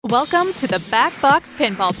Welcome to the Back Box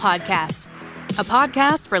Pinball Podcast, a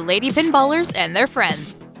podcast for lady pinballers and their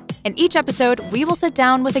friends. In each episode, we will sit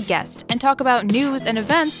down with a guest and talk about news and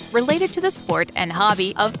events related to the sport and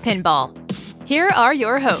hobby of pinball. Here are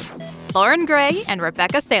your hosts, Lauren Gray and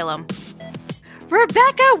Rebecca Salem.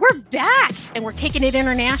 Rebecca, we're back, and we're taking it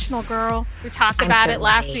international, girl. We talked about it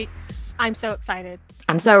last week. I'm so excited.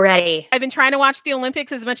 I'm so ready. I've been trying to watch the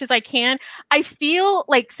Olympics as much as I can. I feel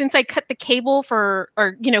like since I cut the cable cut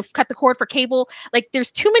the cord for cable, like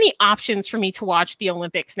there's too many options for me to watch the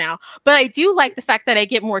Olympics now. But I do like the fact that I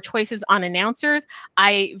get more choices on announcers.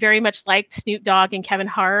 I very much liked Snoop Dogg and Kevin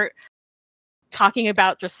Hart talking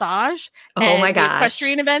about dressage and my gosh.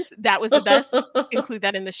 equestrian events. That was the best. Include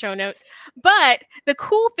that in the show notes. But the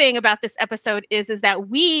cool thing about this episode is that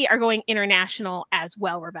we are going international as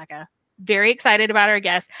well, Rebecca. Very excited about our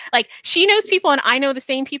guest. Like, she knows people and I know the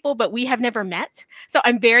same people, but we have never met. So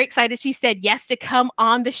I'm very excited. She said yes to come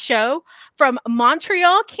on the show from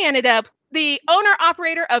Montreal, Canada. The owner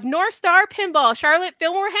operator of North Star Pinball, Charlotte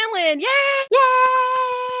Fillmore Hanlon. Yay!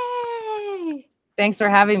 Yay! Thanks for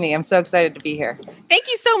having me. I'm so excited to be here. Thank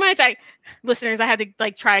you so much. Listeners, I had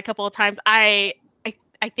to try a couple of times.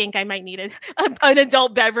 I think I might need an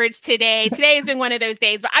adult beverage today. Today has been one of those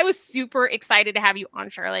days, but I was super excited to have you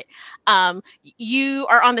on, Charlotte. You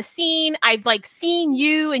are on the scene. I've seen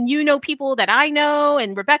you, and you know people that I know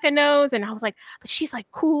and Rebecca knows. And I was like, but she's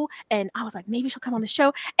cool. And I was like, maybe she'll come on the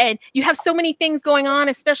show. And you have so many things going on,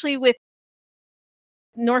 especially with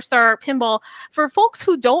North Star Pinball. For folks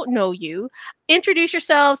who don't know you, introduce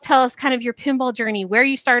yourselves. Tell us kind of your pinball journey, where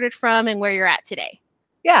you started from and where you're at today.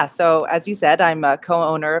 Yeah, so as you said, I'm a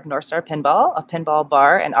co-owner of North Star Pinball, a pinball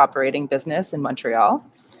bar and operating business in Montreal.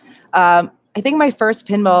 I think my first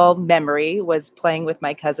pinball memory was playing with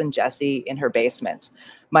my cousin Jessie in her basement.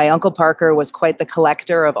 My Uncle Parker was quite the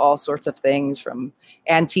collector of all sorts of things, from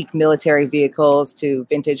antique military vehicles to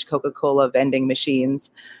vintage Coca-Cola vending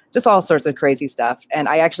machines, just all sorts of crazy stuff. And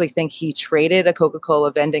I actually think he traded a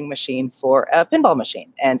Coca-Cola vending machine for a pinball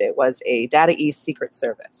machine, and it was a Data East Secret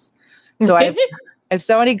Service. So I have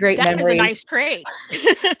so many great memories. That is a nice trade.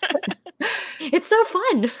 It's so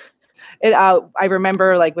fun. I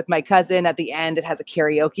remember with my cousin at the end, it has a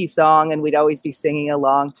karaoke song and we'd always be singing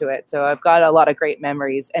along to it. So I've got a lot of great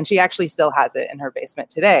memories, and she actually still has it in her basement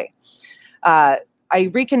today. I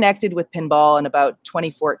reconnected with pinball in about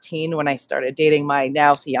 2014 when I started dating my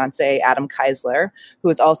now fiance, Adam Keisler, who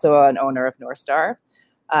is also an owner of North Star.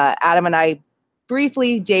 Adam and I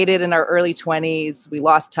briefly dated in our early 20s. We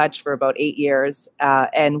lost touch for about 8 years.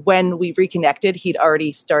 And when we reconnected, he'd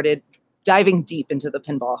already started diving deep into the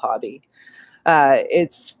pinball hobby.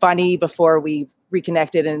 It's funny, before we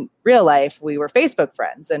reconnected in real life, we were Facebook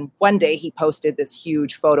friends. And one day he posted this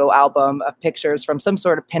huge photo album of pictures from some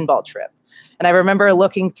sort of pinball trip. And I remember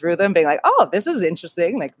looking through them being like, oh, this is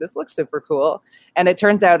interesting. This looks super cool. And it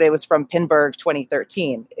turns out it was from Pinburgh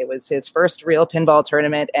 2013. It was his first real pinball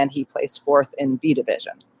tournament, and he placed fourth in B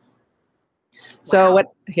division. So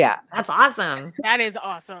That's awesome. That is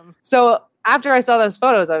awesome. So after I saw those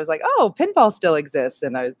photos, I was like, oh, pinball still exists.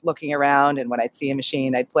 And I was looking around, and when I'd see a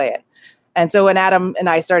machine, I'd play it. And so when Adam and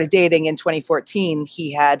I started dating in 2014,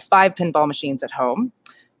 he had 5 pinball machines at home: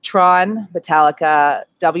 Tron, Metallica,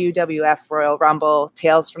 WWF Royal Rumble,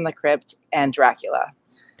 Tales from the Crypt, and Dracula.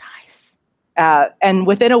 Nice. And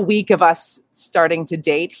within a week of us starting to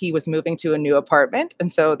date, he was moving to a new apartment.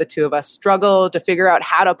 And so the two of us struggled to figure out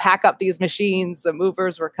how to pack up these machines. The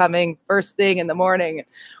movers were coming first thing in the morning.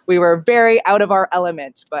 We were very out of our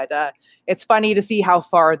element. But it's funny to see how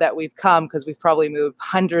far that we've come, because we've probably moved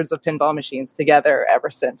hundreds of pinball machines together ever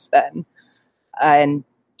since then. And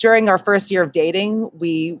during our first year of dating,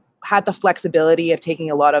 we had the flexibility of taking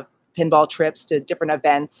a lot of pinball trips to different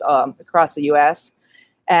events across the U.S.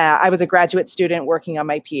 I was a graduate student working on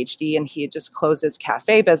my PhD, and he had just closed his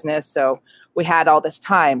cafe business. So we had all this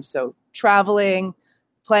time. So traveling,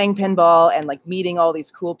 playing pinball, and meeting all these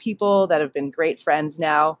cool people that have been great friends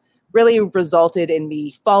now really resulted in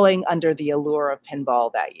me falling under the allure of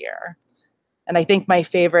pinball that year. And I think my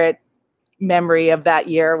favorite memory of that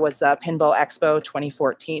year was Pinball Expo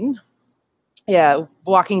 2014. Yeah,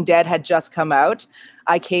 Walking Dead had just come out.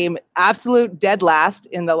 I came absolute dead last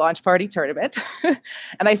in the launch party tournament.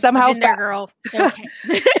 And I somehow girl.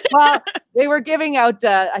 Okay. Well, they were giving out,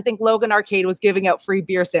 I think Logan Arcade was giving out free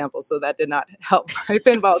beer samples, so that did not help my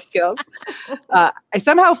pinball skills. I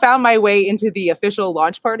somehow found my way into the official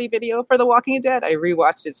launch party video for The Walking Dead. I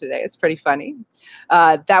rewatched it today. It's pretty funny.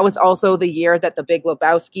 That was also the year that The Big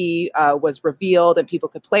Lebowski was revealed and people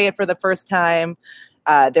could play it for the first time.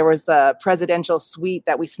 There was a presidential suite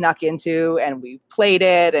that we snuck into and we played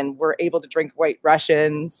it and were able to drink White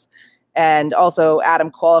Russians. And also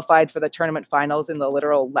Adam qualified for the tournament finals in the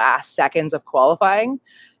literal last seconds of qualifying.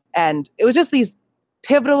 And it was just these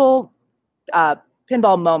pivotal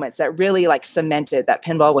pinball moments that really like cemented that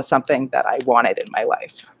pinball was something that I wanted in my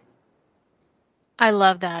life. I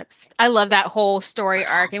love that. I love that whole story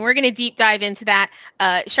arc. And we're going to deep dive into that.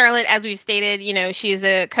 Charlotte, as we've stated, she's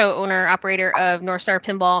the co-owner operator of North Star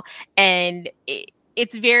Pinball. And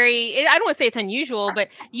it's very, I don't want to say it's unusual, but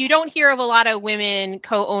you don't hear of a lot of women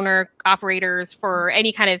co-owner operators for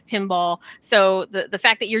any kind of pinball. So the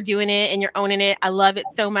fact that you're doing it and you're owning it, I love it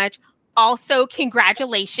so much. Also,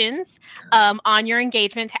 congratulations on your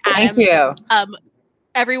engagement to Adam. Thank you.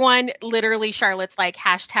 Everyone, literally, Charlotte's like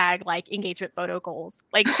hashtag like engagement photo goals.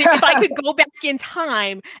 Like if I could go back in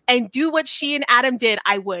time and do what she and Adam did,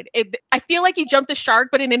 I would. I feel like you jumped the shark,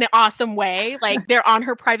 but in an awesome way. Like they're on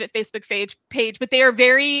her private Facebook page, but they are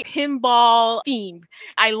very pinball themed.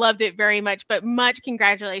 I loved it very much, but much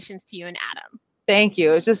congratulations to you and Adam. Thank you.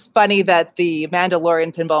 It's just funny that the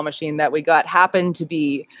Mandalorian pinball machine that we got happened to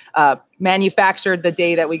be manufactured the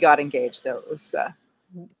day that we got engaged. So it was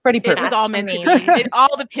pretty perfect. It was all meant to be.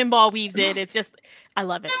 All the pinball weaves in. It's just, I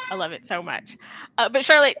love it. I love it so much. But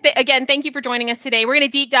Charlotte, again, thank you for joining us today. We're going to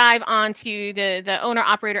deep dive onto the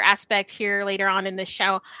owner-operator aspect here later on in the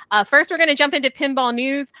show. First, we're going to jump into pinball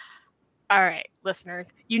news. All right, listeners,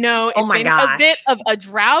 it's been a bit of a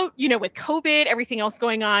drought, with COVID, everything else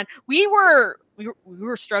going on. We were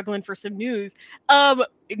struggling for some news.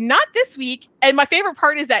 Not this week. And my favorite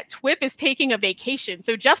part is that TWIP is taking a vacation.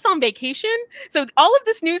 So Jeff's on vacation. So all of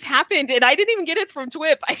this news happened and I didn't even get it from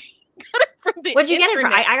TWIP. I got it from the What'd you internet. get it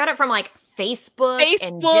from? I got it from like Facebook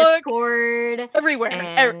and Discord.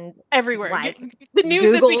 Everywhere. Everywhere. Like, the news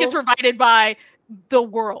Google. This week is provided by the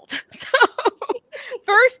world. So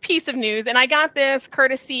first piece of news, and I got this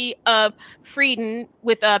courtesy of Frieden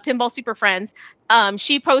with Pinball Super Friends.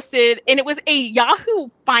 She posted, and it was a Yahoo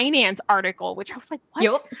Finance article, which I was like, what?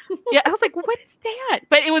 Yep. Yeah, I was like, what is that?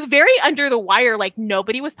 But it was very under the wire. Like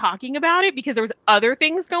nobody was talking about it because there was other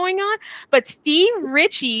things going on. But Steve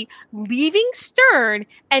Ritchie leaving Stern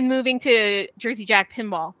and moving to Jersey Jack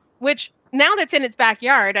Pinball, which now that's in its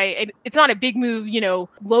backyard, it's not a big move,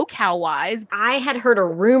 locale-wise. I had heard a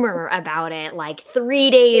rumor about it like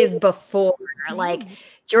 3 days before. Like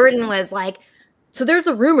Jordan was like, so there's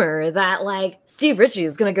a rumor that like Steve Ritchie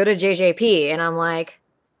is going to go to JJP. And I'm like,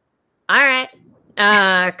 all right,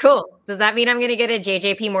 cool. Does that mean I'm going to get a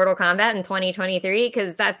JJP Mortal Kombat in 2023?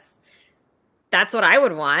 Because that's what I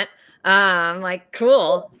would want. I'm like,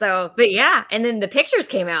 cool. So, but yeah. And then the pictures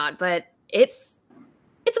came out, but it's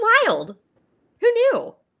wild. Who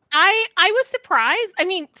knew? I was surprised. I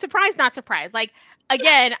mean, surprised, not surprised. Like,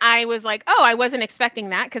 again, I was like, oh, I wasn't expecting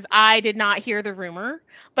that because I did not hear the rumor.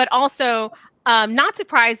 But also, not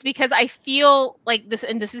surprised because I feel like this,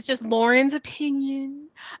 and this is just Lauren's opinion,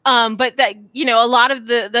 but that, a lot of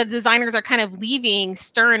the designers are kind of leaving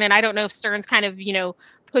Stern. And I don't know if Stern's kind of,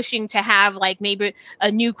 pushing to have like maybe a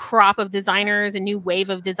new crop of designers, a new wave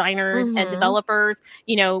of designers and developers,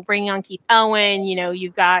 bringing on Keith Elwin,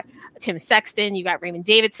 you've got Tim Sexton, you got Raymond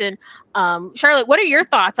Davidson. Charlotte, what are your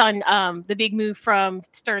thoughts on the big move from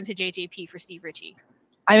Stern to JJP for Steve Ritchie?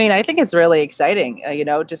 I mean, I think it's really exciting,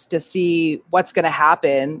 just to see what's going to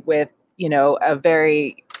happen with, a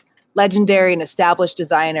very legendary and established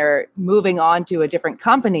designer moving on to a different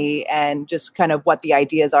company and just kind of what the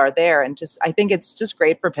ideas are there. And I think it's just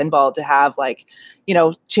great for pinball to have like,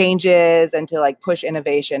 changes and to like push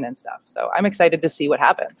innovation and stuff. So I'm excited to see what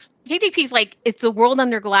happens. JJP's like, it's the world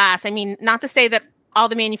under glass. I mean, not to say that all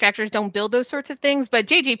the manufacturers don't build those sorts of things, but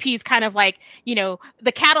JJP is kind of like,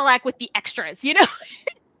 the Cadillac with the extras,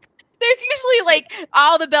 There's usually like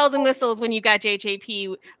all the bells and whistles when you got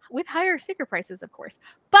JJP with higher sticker prices, of course.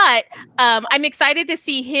 But I'm excited to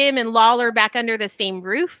see him and Lawler back under the same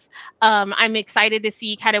roof. I'm excited to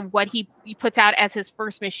see kind of what he puts out as his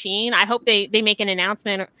first machine. I hope they make an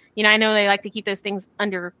announcement. I know they like to keep those things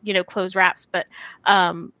under, closed wraps, but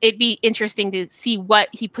it'd be interesting to see what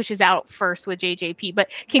he pushes out first with JJP. But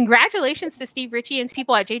congratulations to Steve Ritchie and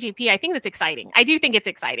people at JJP. I think that's exciting. I do think it's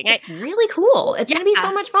exciting. It's really cool. It's going to be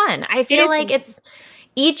so much fun. I feel like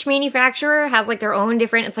each manufacturer has like their own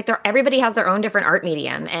different, it's like everybody has their own different art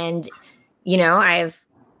medium. And, I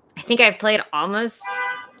think I've played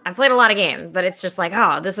a lot of games, but it's just like,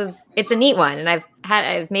 it's a neat one. And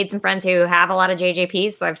I've made some friends who have a lot of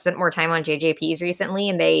JJPs. So I've spent more time on JJPs recently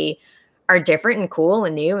and they are different and cool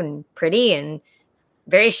and new and pretty and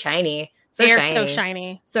very shiny. So shiny. So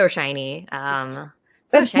shiny. So shiny. So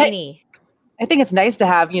That's shiny. I think it's nice to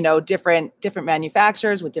have, different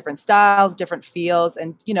manufacturers with different styles, different feels.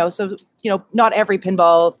 And, so, not every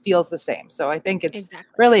pinball feels the same. So I think it's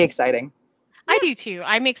really exciting. I do too.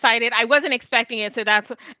 I'm excited. I wasn't expecting it. So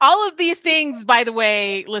that's all of these things, by the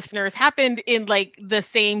way, listeners, happened in like the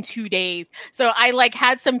same 2 days. So I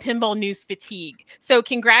had some pinball news fatigue. So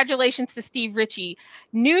congratulations to Steve Ritchie.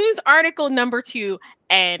 News article number 2.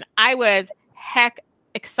 And I was heck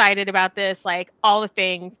excited about this, like all the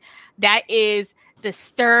things. That is the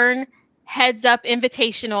Stern Heads Up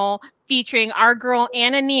Invitational featuring our girl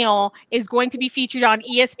Anna Neal is going to be featured on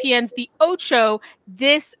ESPN's The Ocho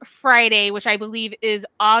this Friday, which I believe is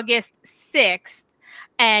August 6th.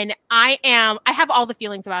 And I have all the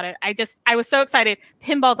feelings about it. I was so excited.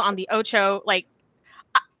 Pinball's on The Ocho.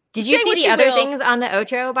 Did you see the other things on The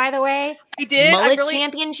Ocho, by the way? I did. Mullet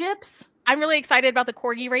championships? I'm really excited about the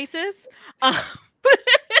corgi races. I'm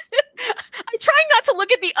trying not to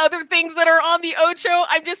look at the other things that are on The Ocho.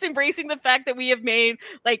 I'm just embracing the fact that we have made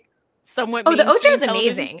somewhat. The Ocho is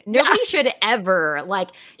amazing. Nobody should ever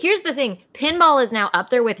here's the thing. Pinball is now up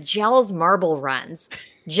there with Gels Marble Runs.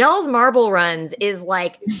 Gels Marble Runs is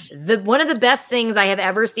one of the best things I have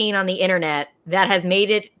ever seen on the internet that has made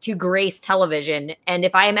it to grace television. And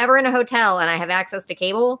if I am ever in a hotel and I have access to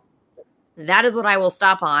cable, that is what I will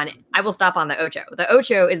stop on. I will stop on The Ocho. The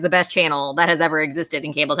Ocho is the best channel that has ever existed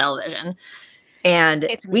in cable television.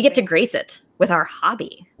 And we get to grace it with our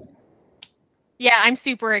hobby. Yeah, I'm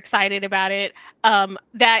super excited about it.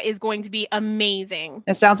 That is going to be amazing.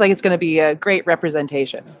 It sounds like it's going to be a great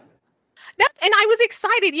representation. And I was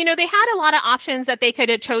excited. They had a lot of options that they could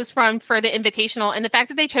have chose from for the invitational. And the fact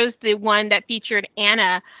that they chose the one that featured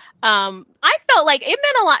Anna, I felt like it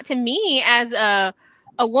meant a lot to me as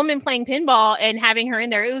a woman playing pinball and having her in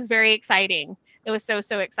there. It was very exciting. It was so,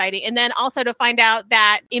 so exciting. And then also to find out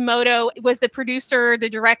that Emoto was the producer, the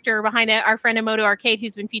director behind it, our friend Emoto Arcade,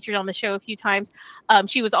 who's been featured on the show a few times.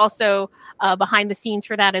 She was also behind the scenes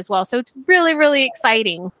for that as well. So it's really, really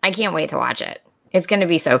exciting. I can't wait to watch it. It's going to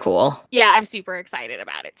be so cool. Yeah, I'm super excited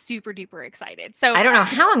about it. Super duper excited. So I don't know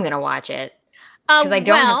how I'm going to watch it. Because I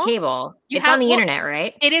don't have cable. It's on the internet,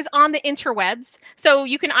 right? It is on the interwebs. So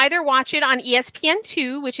you can either watch it on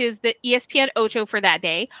ESPN2, which is the ESPN Ocho for that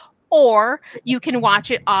day, or you can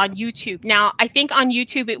watch it on YouTube. Now, I think on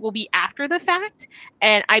YouTube it will be after the fact.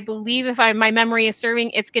 And I believe if my memory is serving,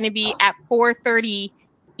 it's going to be at 4:30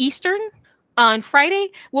 Eastern on Friday.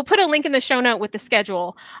 We'll put a link in the show note with the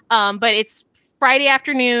schedule. But it's Friday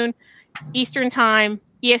afternoon, Eastern time,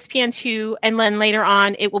 ESPN2, and then later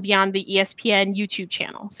on it will be on the ESPN YouTube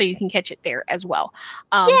channel, so you can catch it there as well.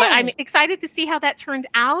 But I'm excited to see how that turns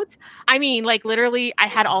out. I mean, literally, I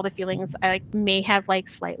had all the feelings. I may have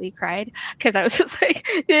slightly cried because I was just like,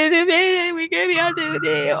 we gave me on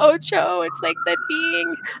the Ocho. It's like the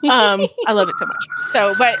thing. I love it so much.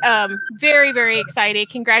 So, but very, very excited.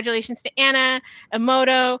 Congratulations to Anna,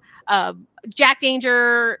 Emoto, Jack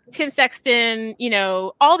Danger, Tim Sexton,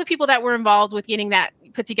 all the people that were involved with getting that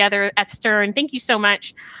put together at Stern. Thank you so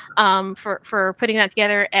much for putting that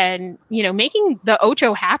together and, making the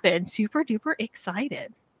Ocho happen. Super duper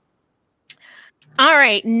excited. All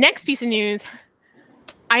right. Next piece of news.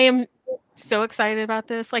 I am so excited about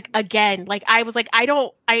this. Again, I was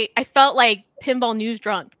I felt like pinball news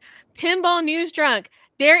drunk. Pinball news drunk.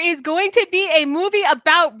 There is going to be a movie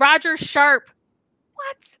about Roger Sharpe.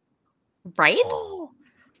 What? Right?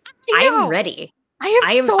 I am ready. I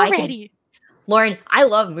am so ready. Lauren, I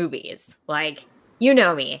love movies. You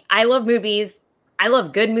know me. I love movies. I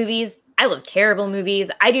love good movies. I love terrible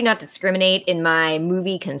movies. I do not discriminate in my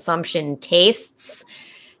movie consumption tastes.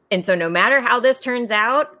 And so no matter how this turns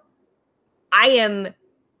out, I am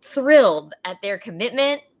thrilled at their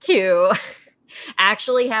commitment to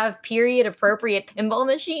actually have period appropriate pinball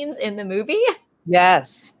machines in the movie.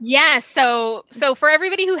 Yes. Yes. So for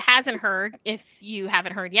everybody who hasn't heard, if you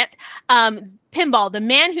haven't heard yet, Pinball, the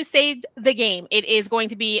Man Who Saved the Game. It is going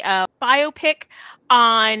to be a biopic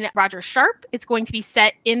on Roger Sharpe. It's going to be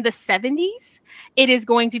set in the 70s. It is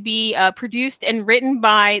going to be produced and written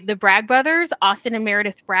by the Bragg brothers, Austin and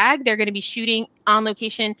Meredith Bragg. They're going to be shooting on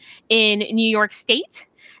location in New York State.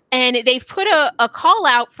 And they've put a call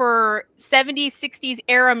out for 70s, 60s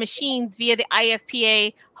era machines via the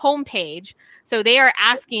IFPA homepage. So they are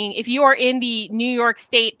asking if you are in the New York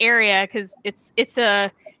State area, because it's a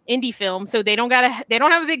indie film, so they don't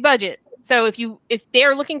have a big budget. So if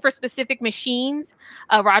they're looking for specific machines,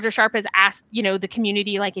 Roger Sharpe has asked, the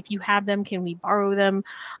community, if you have them, can we borrow them?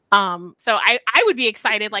 So I would be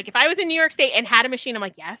excited. If I was in New York State and had a machine, I'm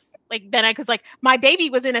like, yes. Then I could my baby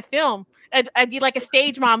was in a film. I'd be like a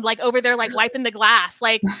stage mom, over there, wiping the glass.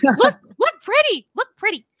 Look pretty.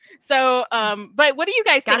 So, but what do you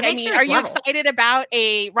guys Gotta think? I make mean, sure are it's you level. excited about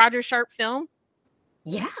a Roger Sharp film?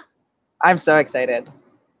 Yeah. I'm so excited.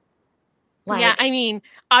 Yeah, I mean,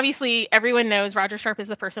 obviously everyone knows Roger Sharp is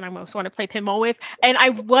the person I most want to play pinball with. And I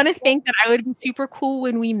want to think that I would be super cool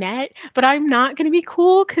when we met, but I'm not going to be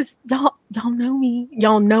cool because y'all know me.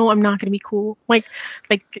 Y'all know I'm not going to be cool. Like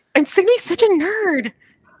I'm just going to be such a nerd.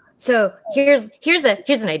 So here's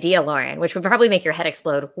an idea, Lauren, which would probably make your head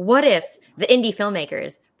explode. What if the indie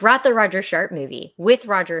filmmakers brought the Roger Sharp movie with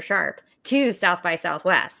Roger Sharp to South by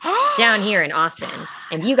Southwest down here in Austin,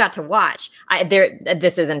 and you got to watch?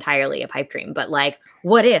 This is entirely a pipe dream, but like,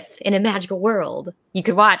 what if in a magical world you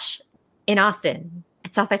could watch in Austin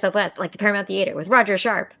at South by Southwest, like the Paramount Theater with Roger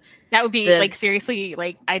Sharp? That would be like seriously,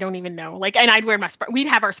 like I don't even know. Like, and I'd wear we'd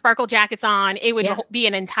have our sparkle jackets on. It would be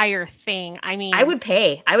an entire thing. I mean, I would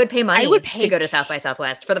pay money to go to South by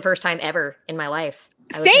Southwest for the first time ever in my life.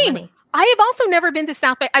 Same. I have also never been to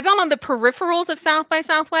South by. I've been on the peripherals of South by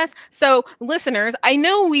Southwest. So, listeners, I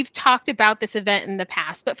know we've talked about this event in the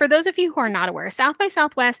past, but for those of you who are not aware, South by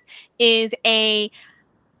Southwest is a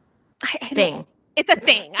thing. It's a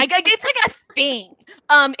thing. It's like a thing.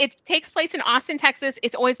 It takes place in Austin, Texas.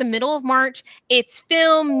 It's always the middle of March. It's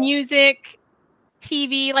film, music,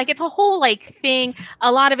 TV. Like, it's a whole like thing.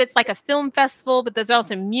 A lot of it's like a film festival, but there's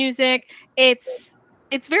also music.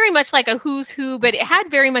 It's very much like a who's who, but it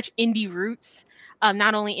had very much indie roots.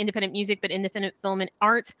 Not only independent music, but independent film and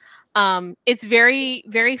art. It's very,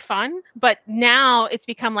 very fun, but now it's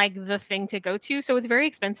become like the thing to go to. So it's very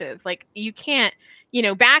expensive. Like, you can't,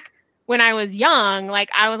 back when I was young, like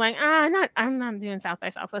I was like, I'm not doing South by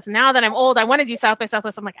Southwest. Now that I'm old, I want to do South by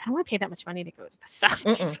Southwest. I'm like, I don't want to pay that much money to go to South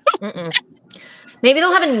by Southwest. Maybe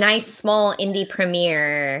they'll have a nice small indie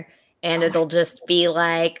premiere, and it'll just be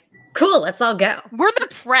like, cool, let's all go. We're the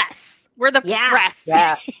press. We're the press.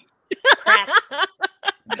 Yeah. Press.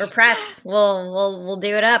 We're press. We'll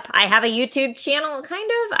do it up. I have a YouTube channel, kind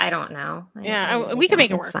of. I don't know. We can make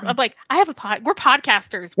it work. I'm like, I have a pod. We're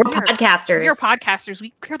podcasters. We're podcasters. We're podcasters.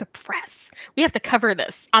 We're the press. We have to cover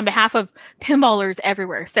this on behalf of pinballers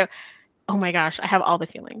everywhere. So, oh my gosh, I have all the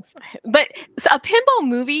feelings. But so a pinball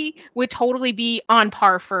movie would totally be on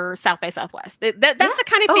par for South by Southwest. That's the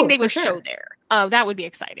kind of thing they would show there. That would be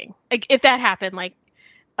exciting. Like, if that happened, like,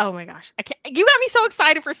 oh my gosh, I can't. You got me so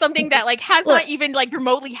excited for something that like has not even like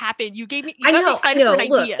remotely happened. You got me excited for an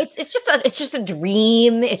idea. It's just a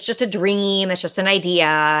dream. It's just a dream. It's just an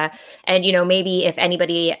idea. And maybe if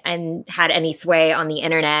anybody had any sway on the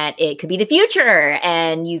internet, it could be the future,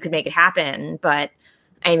 and you could make it happen. But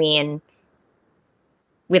I mean,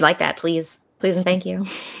 we'd like that, please and thank you.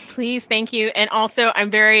 Please, thank you. And also,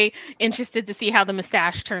 I'm very interested to see how the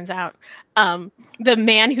mustache turns out. The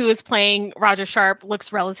man who is playing Roger Sharp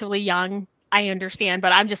looks relatively young. I understand,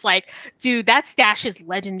 but I'm just like, dude, that stash is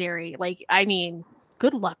legendary. Like, I mean,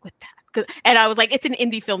 good luck with that. And I was like, it's an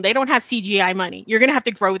indie film. They don't have CGI money. You're going to have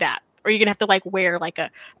to grow that, or you're going to have to like wear like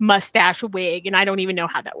a mustache wig. And I don't even know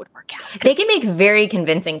how that would work out. They can make very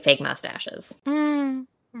convincing fake mustaches.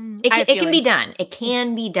 It can be done. It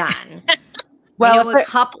can be done. Well, a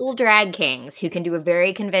couple drag kings who can do a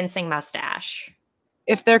very convincing mustache.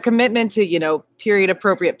 If their commitment to, period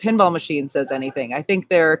appropriate pinball machine says anything, I think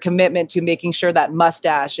their commitment to making sure that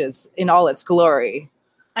mustache is in all its glory.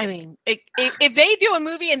 I mean, if they do a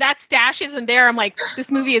movie and that stash isn't there, I'm like, this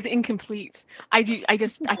movie is incomplete. I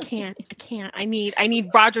can't. I need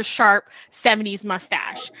Roger Sharp 70s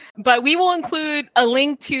mustache. But we will include a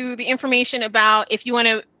link to the information about if you want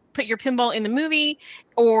to put your pinball in the movie,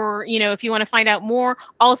 or if you want to find out more.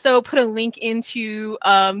 Also put a link into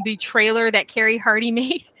the trailer that Carrie Hardy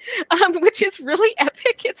made, which is really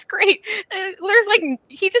epic. It's great. There's like,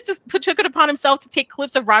 he just took it upon himself to take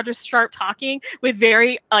clips of Roger Sharp talking with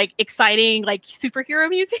very like exciting like superhero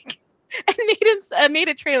music and made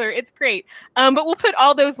a trailer. It's great. But we'll put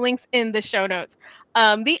all those links in the show notes.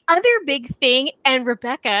 The other big thing, and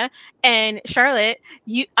Rebecca and Charlotte,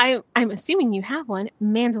 I'm assuming you have one,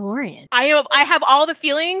 Mandalorian. I have all the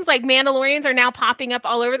feelings, like Mandalorians are now popping up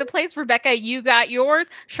all over the place. Rebecca, you got yours.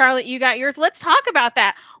 Charlotte, you got yours. Let's talk about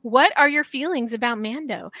that. What are your feelings about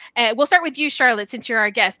Mando? We'll start with you, Charlotte, since you're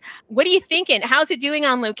our guest. What are you thinking? How's it doing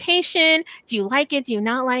on location? Do you like it? Do you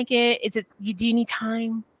not like it? Do you need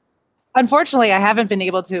time? Unfortunately, I haven't been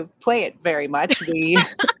able to play it very much.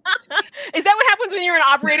 Is that what happens when you're an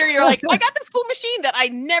operator? You're like, I got this cool machine that I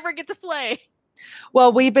never get to play.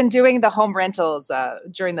 Well, we've been doing the home rentals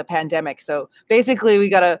during the pandemic. So basically, we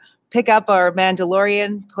got to pick up our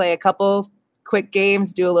Mandalorian, play a couple quick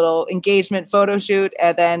games, do a little engagement photo shoot,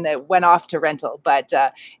 and then it went off to rental. But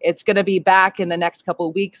it's going to be back in the next couple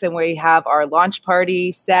of weeks, and we have our launch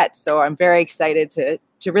party set. So I'm very excited to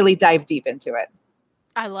to really dive deep into it.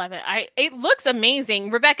 I love it. It looks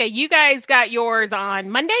amazing. Rebecca, you guys got yours on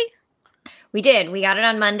Monday? We did. We got it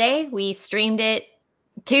on Monday. We streamed it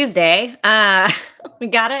Tuesday. We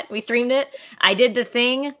got it. We streamed it. I did the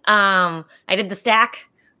thing. I did the stack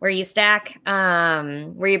where you stack,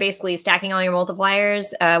 where you're basically stacking all your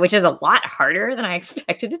multipliers, which is a lot harder than I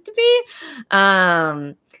expected it to be,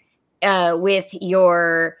 with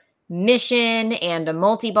your mission and a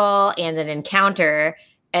multi-ball and an encounter.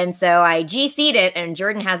 And so I GC'd it, and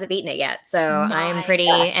Jordan hasn't beaten it yet. So I'm pretty,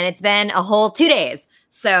 and it's been a whole 2 days.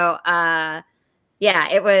 So yeah,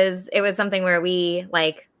 it was something where we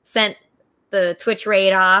like sent the Twitch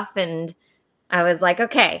raid off, and I was like,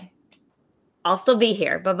 okay, I'll still be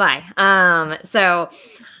here. Bye-bye.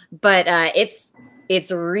 But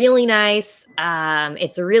it's really nice.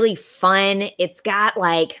 It's really fun. It's got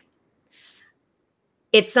like,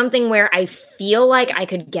 it's something where I feel like I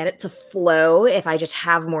could get it to flow if I just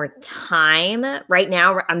have more time. Right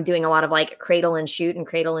now, I'm doing a lot of like cradle and shoot.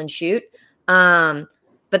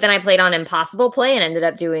 But then I played on impossible play and ended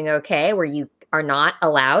up doing okay, where you are not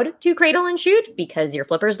allowed to cradle and shoot because your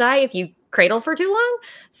flippers die if you cradle for too long.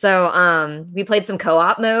 So we played some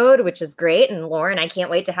co-op mode, which is great. And Lauren, I can't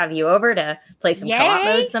wait to have you over to play some co-op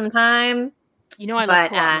mode sometime. You know I love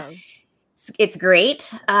co-op mode. It's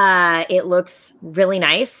great. It looks really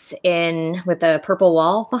nice with the purple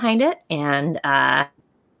wall behind it, and I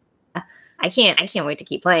can't wait to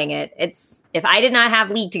keep playing it. If I did not have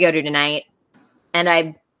League to go to tonight, and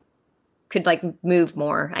I could like move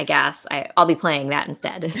more, I guess I'll be playing that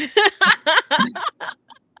instead.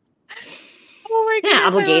 Oh my God! Yeah,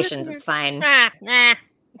 obligations. It's fine. Nah.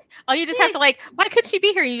 Oh, you just have to like, why couldn't she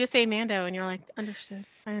be here? You just say Mando, and you're like, understood.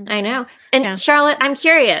 I know. And Charlotte, I'm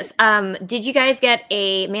curious. Did you guys get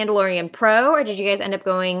a Mandalorian Pro, or did you guys end up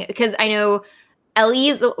going? Because I know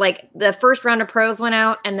LEs, like the first round of Pros went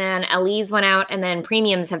out, and then LEs went out, and then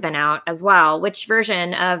Premiums have been out as well. Which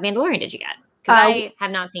version of Mandalorian did you get? Because I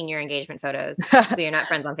have not seen your engagement photos, so you're not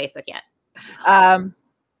friends on Facebook yet.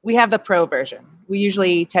 We have the Pro version. We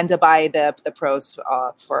usually tend to buy the Pros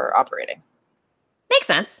for operating. Makes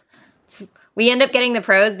sense. We end up getting the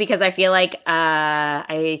Pros because I feel like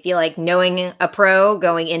knowing a Pro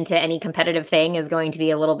going into any competitive thing is going to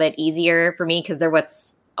be a little bit easier for me because they're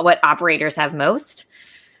what operators have most,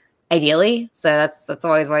 ideally. So that's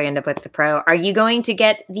always why I end up with the Pro. Are you going to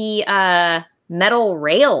get the metal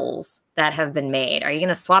rails that have been made? Are you going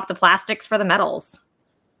to swap the plastics for the metals?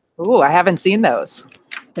 Ooh, I haven't seen those.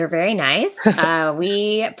 They're very nice.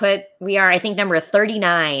 We are, I think, number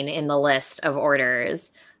 39 in the list of orders.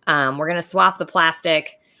 We're going to swap the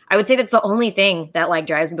plastic. I would say that's the only thing that like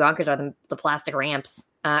drives me bonkers are the plastic ramps.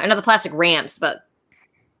 Not the plastic ramps, but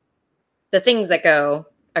the things that go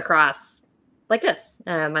across like this.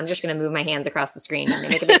 I'm just going to move my hands across the screen and they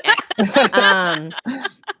make a big X.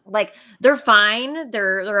 Like they're fine.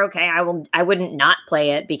 They're okay. I wouldn't not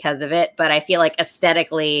play it because of it, but I feel like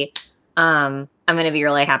aesthetically, I'm going to be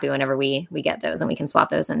really happy whenever we get those and we can swap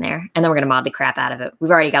those in there. And then we're going to mod the crap out of it.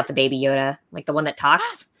 We've already got the baby Yoda, like the one that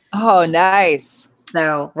talks. Oh, nice.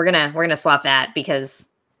 So we're going to swap that because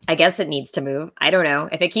I guess it needs to move. I don't know.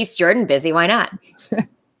 If it keeps Jordan busy, why not?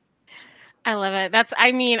 I love it.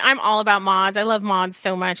 I'm all about mods. I love mods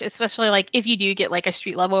so much, especially like if you do get like a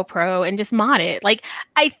street level Pro and just mod it. Like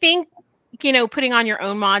I think, putting on your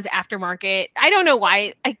own mods aftermarket. I don't know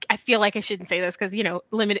why. I feel like I shouldn't say this because,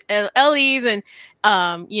 limited LEs and,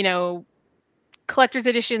 collector's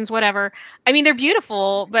editions, whatever. I mean, they're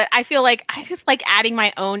beautiful, but I feel like I just like adding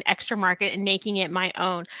my own extra market and making it my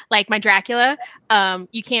own. Like my Dracula,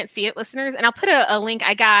 you can't see it, listeners. And I'll put a link.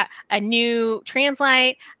 I got a new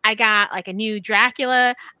Translite. I got like a new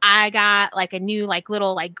Dracula. I got like a new like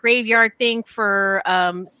little like graveyard thing for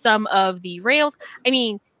some of the rails. I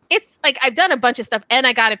mean, it's like I've done a bunch of stuff and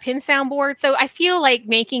I got a pin soundboard. So I feel like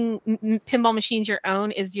making pinball machines your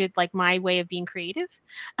own is just like my way of being creative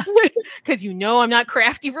because I'm not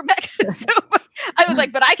crafty, Rebecca. So I was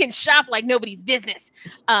like, but I can shop like nobody's business.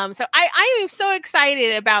 So I am so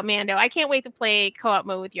excited about Mando. I can't wait to play co-op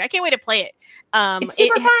mode with you. I can't wait to play it. It's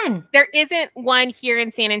super fun. There isn't one here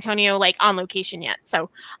in San Antonio, like on location yet. So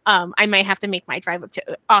I might have to make my drive up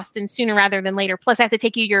to Austin sooner rather than later. Plus I have to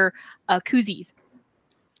take you your koozies.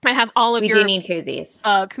 I have all of your do need koozies.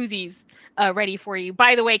 Koozies ready for you.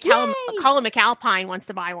 By the way, Colin McAlpine wants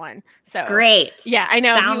to buy one. So great. Yeah, I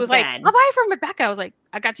know. Sounds he was good. like, I'll buy it from Rebecca. I was like,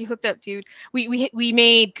 I got you hooked up, dude. We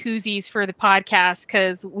made koozies for the podcast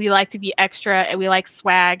because we like to be extra and we like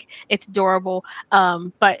swag. It's adorable.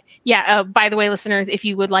 But yeah, by the way, listeners, if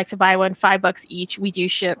you would like to buy one, $5 each, we do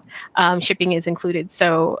ship. Shipping is included.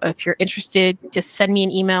 So if you're interested, just send me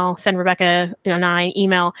an email, send Rebecca and I an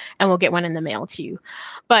email, and we'll get one in the mail to you.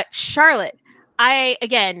 But Charlotte,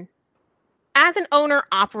 as an owner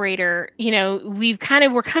operator,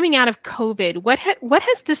 we're coming out of COVID. What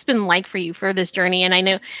has this been like for you for this journey? And I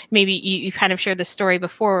know maybe you kind of shared the story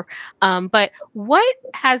before, but what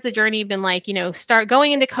has the journey been like, start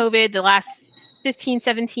going into COVID, the last 15,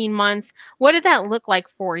 17 months, what did that look like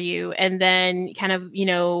for you? And then kind of,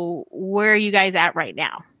 where are you guys at right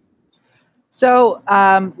now? So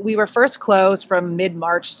we were first closed from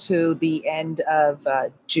mid-March to the end of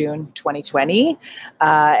June 2020.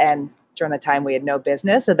 And during the time we had no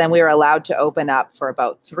business, and then we were allowed to open up for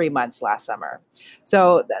about 3 months last summer.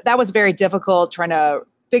 So that was very difficult, trying to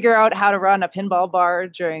figure out how to run a pinball bar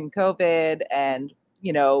during COVID. And,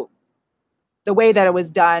 the way that it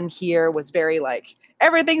was done here was very like,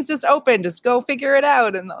 everything's just open, just go figure it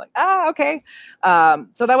out. And they're like, okay.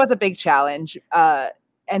 So that was a big challenge.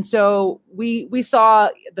 And so we saw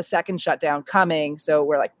the second shutdown coming. So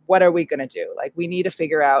we're like, what are we going to do? Like, we need to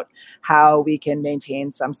figure out how we can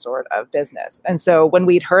maintain some sort of business. And so when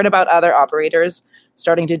we'd heard about other operators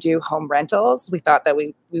starting to do home rentals, we thought that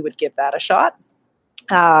we would give that a shot.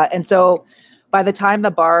 And so by the time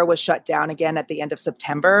the bar was shut down again at the end of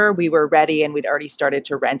September, we were ready and we'd already started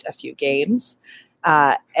to rent a few games.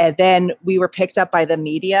 And then we were picked up by the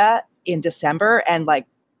media in December, and like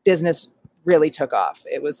business really took off.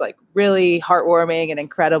 It was like really heartwarming and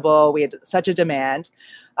incredible. We had such a demand.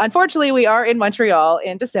 Unfortunately, we are in Montreal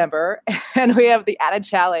in December, and we have the added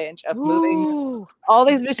challenge of moving all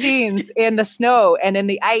these machines in the snow and in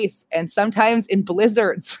the ice and sometimes in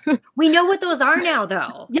blizzards. We know what those are now,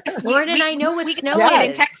 though. Yes, Lauren and I know what snow is.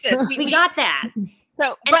 In Texas. We got that.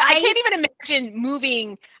 So, but I can't even imagine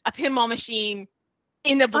moving a pinball machine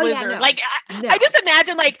in the blizzard. I just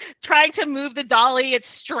imagine like trying to move the dolly, it's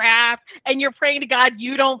strapped, and you're praying to God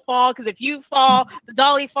you don't fall, because if you fall, the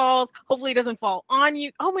dolly falls. Hopefully it doesn't fall on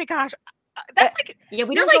you. Oh my gosh. That's like, yeah,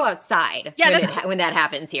 we don't go outside when that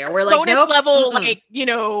happens here. We're like bonus level, like,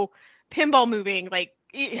 pinball moving. Like,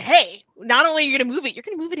 hey, not only are you going to move it, you're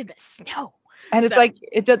going to move it in the snow. And it's like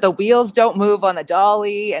the wheels don't move on the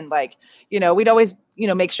dolly. And like, we'd always,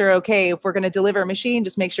 make sure, okay, if we're going to deliver a machine,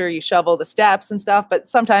 just make sure you shovel the steps and stuff. But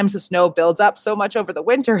sometimes the snow builds up so much over the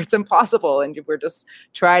winter, it's impossible. And we're just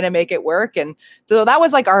trying to make it work. And so that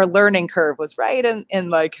was like our learning curve, was right in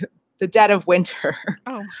like the dead of winter.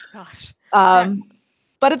 Oh my gosh.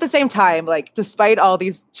 But at the same time, like, despite all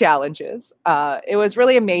these challenges, it was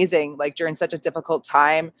really amazing, like, during such a difficult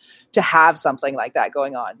time to have something like that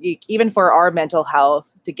going on. Even for our mental health,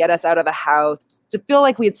 to get us out of the house, to feel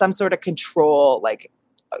like we had some sort of control, like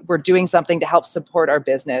we're doing something to help support our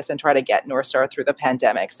business and try to get North Star through the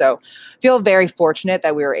pandemic. So I feel very fortunate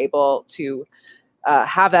that we were able to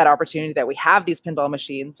have that opportunity, that we have these pinball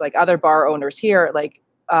machines. Like other bar owners here, like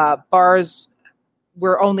bars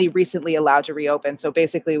were only recently allowed to reopen. So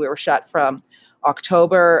basically we were shut from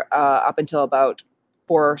October up until about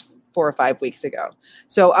 4 or 5 weeks ago.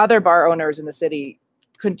 So other bar owners in the city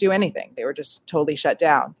couldn't do anything. They were just totally shut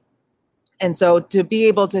down. And so to be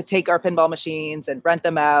able to take our pinball machines and rent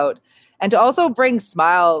them out, and to also bring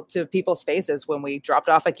smile to people's faces when we dropped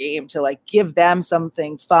off a game, to like give them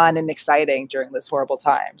something fun and exciting during this horrible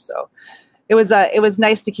time. So it was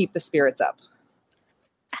nice to keep the spirits up.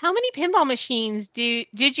 How many pinball machines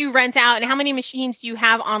did you rent out, and how many machines do you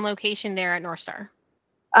have on location there at North Star?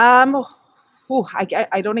 I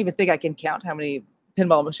don't even think I can count how many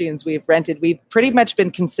pinball machines we've rented. We've pretty much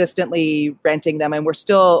been consistently renting them, and we're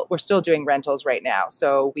still doing rentals right now.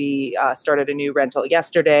 So we started a new rental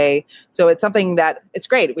yesterday. So it's something that it's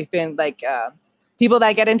great. We've been like people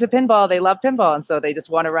that get into pinball, they love pinball, and so they just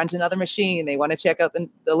want to rent another machine. They want to check out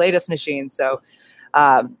the latest machine. So.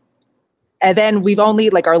 And then we've only,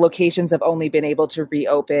 like, our locations have only been able to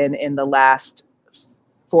reopen in the last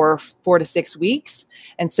four to 6 weeks.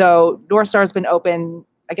 And so North Star's been open,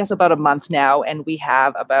 I guess, about a month now. And we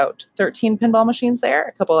have about 13 pinball machines there,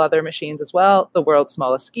 a couple other machines as well. The world's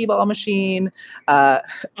smallest skee ball machine. I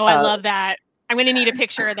love that. I'm going to need a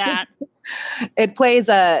picture of that. It plays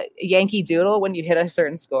a Yankee Doodle when you hit a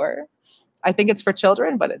certain score. I think it's for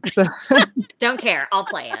children, but it's... Don't care. I'll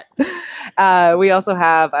play it. We also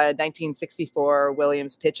have a 1964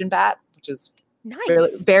 Williams pitch and bat, which is nice. really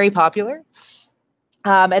very popular.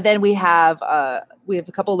 And then we have we have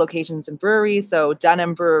a couple locations in breweries. So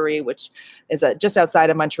Dunham Brewery, which is just outside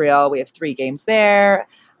of Montreal, we have 3 games there.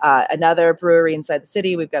 Another brewery inside the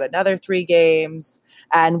city, we've got another 3 games.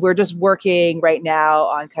 And we're just working right now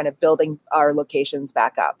on kind of building our locations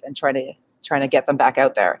back up and trying to get them back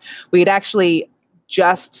out there. We had actually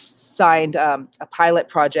just signed a pilot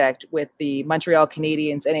project with the Montreal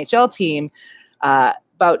Canadiens NHL team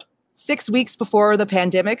about 6 weeks before the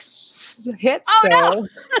pandemic hit. Oh, no.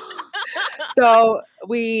 So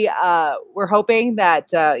we're hoping that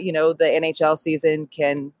the NHL season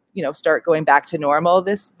can start going back to normal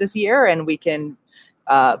this year, and we can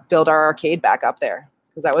build our arcade back up there,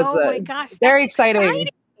 because that was my gosh, very exciting.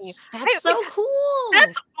 That's so cool.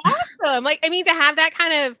 That's awesome. Like, I mean, to have that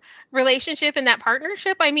kind of relationship and that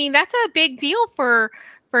partnership, I mean, that's a big deal for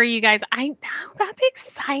you guys. That's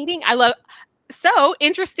exciting. So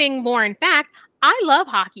interesting, Lauren. Fact, I love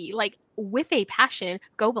hockey, like with a passion.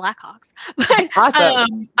 Go Blackhawks. But,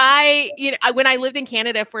 awesome. When I lived in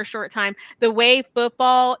Canada for a short time, the way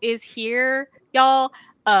football is here, y'all,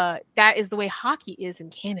 that is the way hockey is in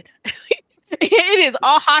Canada. It is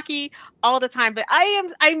all hockey all the time, but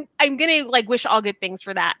I'm gonna wish all good things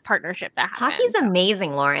for that partnership that happened. Hockey's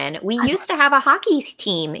amazing, Lauren. We used to have a hockey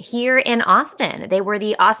team here in Austin. They were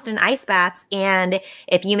the Austin Ice Bats, and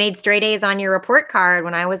if you made straight A's on your report card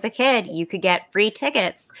when I was a kid, you could get free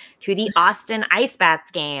tickets to the Austin Ice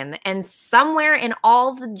Bats game. And somewhere in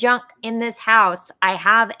all the junk in this house, I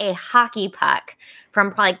have a hockey puck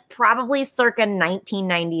from probably circa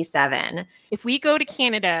 1997. If we go to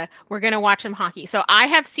Canada, we're going to watch some hockey. So I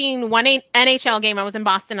have seen one NHL game. I was in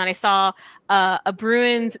Boston and I saw a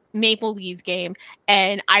Bruins Maple Leafs game.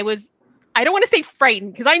 And I don't want to say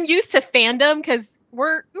frightened, because I'm used to fandom, because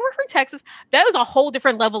we're from Texas. That was a whole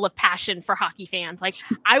different level of passion for hockey fans. Like,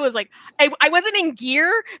 I was like, I wasn't in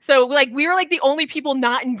gear. So we were the only people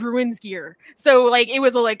not in Bruins gear. So it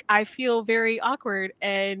was I feel very awkward,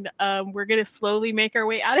 and we're going to slowly make our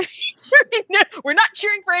way out of here. No, we're not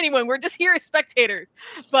cheering for anyone. We're just here as spectators.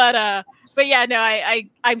 But yeah, no,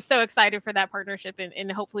 I'm so excited for that partnership, and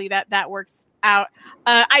hopefully that works out.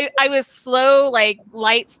 I was slow,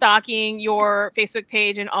 light stalking your Facebook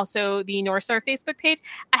page and also the North Star Facebook page.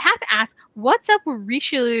 I have to ask, what's up with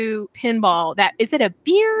Richelieu Pinball? Is it a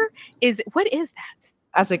beer? What is that?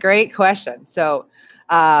 That's a great question. So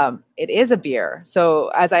it is a beer. So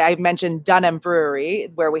as I mentioned, Dunham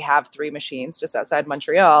Brewery, where we have 3 machines just outside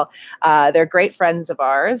Montreal, they're great friends of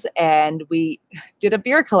ours, and we did a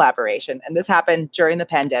beer collaboration. And this happened during the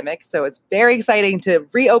pandemic. So it's very exciting to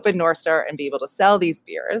reopen North Star and be able to sell these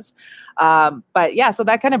beers. But yeah, so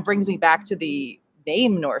that kind of brings me back to the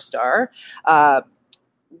name North Star.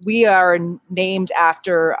 We are named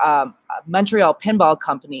after a Montreal pinball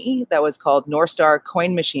company that was called North Star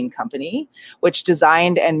Coin Machine Company, which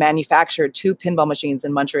designed and manufactured 2 pinball machines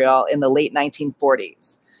in Montreal in the late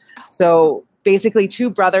 1940s. So basically, 2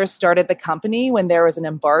 brothers started the company when there was an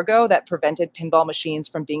embargo that prevented pinball machines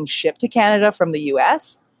from being shipped to Canada from the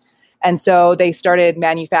US. And so they started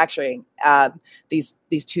manufacturing these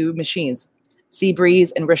 2 machines,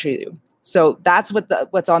 Seabreeze and Richelieu. So that's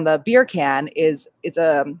what's on the beer can is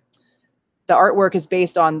the artwork is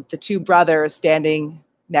based on the 2 brothers standing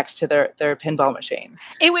next to their pinball machine.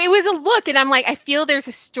 It was a look, and I'm like, I feel there's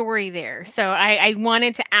a story there. So I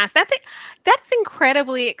wanted to ask. That's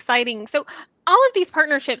incredibly exciting. So all of these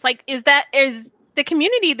partnerships, is the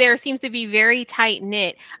community there seems to be very tight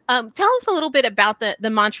knit. Tell us a little bit about the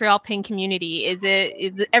Montreal Pin community. Is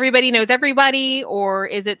it everybody knows everybody, or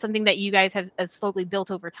is it something that you guys have slowly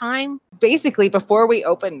built over time? Basically, before we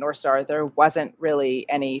opened North Star, there wasn't really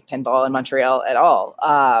any pinball in Montreal at all.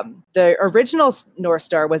 The original North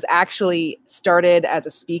Star was actually started as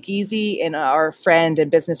a speakeasy in our friend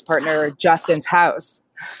and business partner Justin's house.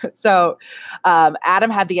 So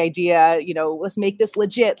Adam had the idea, let's make this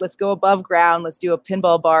legit. Let's go above ground. Let's do a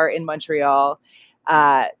pinball bar in Montreal.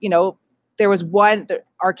 There was one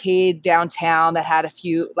arcade downtown that had a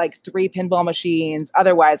few, 3 pinball machines.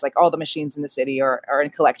 Otherwise, all the machines in the city are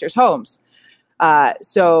in collectors' homes.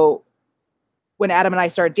 So when Adam and I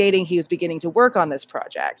started dating, he was beginning to work on this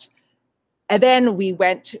project. And then we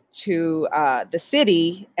went to the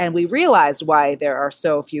city, and we realized why there are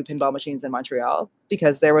so few pinball machines in Montreal,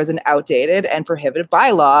 because there was an outdated and prohibited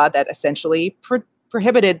bylaw that essentially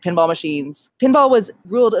prohibited pinball machines. Pinball was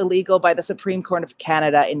ruled illegal by the Supreme Court of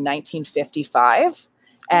Canada in 1955,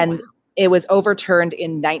 and it was overturned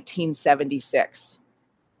in 1976.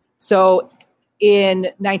 So in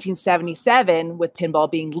 1977, with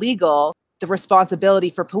pinball being legal, the responsibility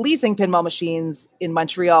for policing pinball machines in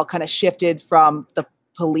Montreal kind of shifted from the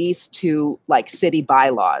police to city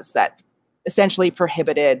bylaws that essentially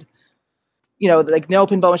prohibited, like no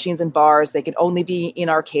pinball machines in bars. They can only be in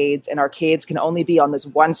arcades, and arcades can only be on this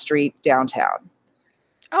one street downtown.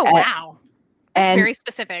 Oh, wow. That's very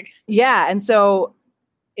specific. Yeah. And so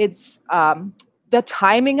it's the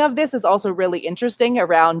timing of this is also really interesting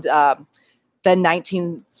around the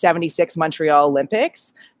 1976 Montreal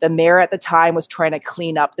Olympics. The mayor at the time was trying to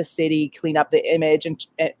clean up the city, clean up the image and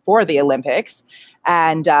for the Olympics.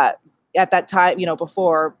 And at that time,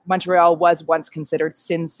 before, Montreal was once considered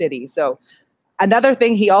Sin City. So another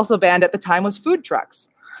thing he also banned at the time was food trucks.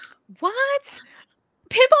 What?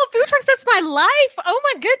 Pinball food trucks? That's my life. Oh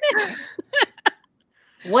my goodness.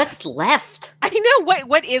 What's left? I know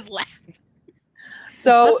what is left.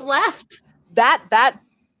 So what's left? That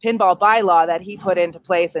pinball bylaw that he put into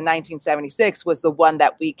place in 1976 was the one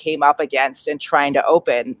that we came up against in trying to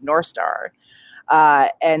open North Star.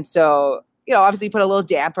 And so, obviously put a little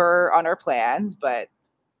damper on our plans, but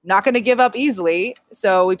not going to give up easily.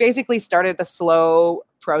 So we basically started the slow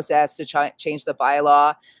process to change the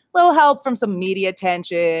bylaw. Little help from some media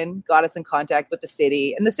attention, got us in contact with the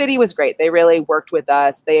city, and the city was great. They really worked with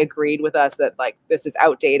us. They agreed with us that this is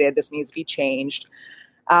outdated. This needs to be changed.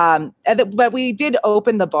 But we did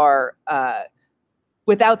open the bar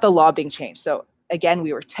without the law being changed. So again,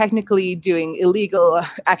 we were technically doing illegal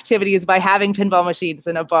activities by having pinball machines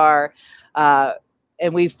in a bar.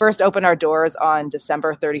 And we first opened our doors on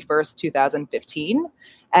December 31st, 2015.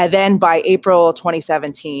 And then by April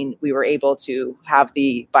 2017, we were able to have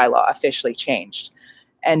the bylaw officially changed.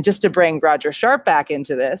 And just to bring Roger Sharp back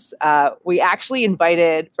into this, we actually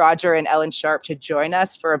invited Roger and Ellen Sharp to join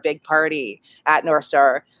us for a big party at North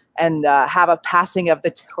Star and have a passing of the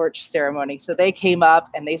torch ceremony. So they came up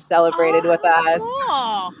and they celebrated with us.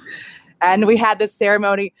 Cool. And we had this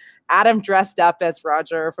ceremony. Adam dressed up as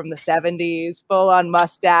Roger from the 70s, full on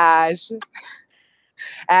mustache.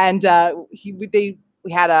 And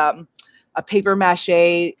we had a paper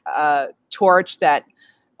mache torch that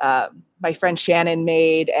my friend Shannon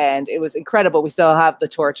made, and it was incredible. We still have the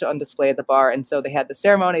torch on display at the bar. And so they had the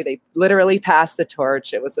ceremony. They literally passed the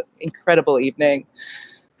torch. It was an incredible evening.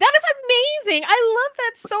 That is amazing. I love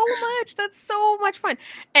that so much. That's so much fun.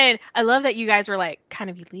 And I love that you guys were kind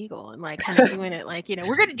of illegal and kind of doing it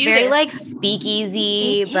we're going to do very this.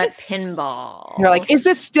 Speakeasy, but pinball. You're like, is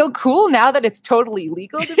this still cool now that it's totally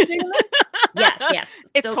legal to be doing this? Yes.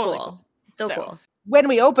 It's still totally cool. Still cool. When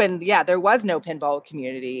we opened, there was no pinball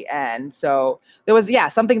community. And so there was,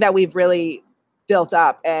 something that we've really built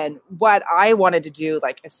up. And what I wanted to do,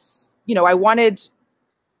 I wanted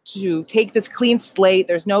to take this clean slate.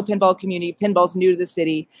 There's no pinball community. Pinball's new to the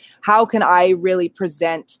city. How can I really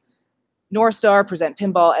present North Star, present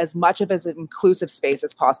pinball as much of as an inclusive space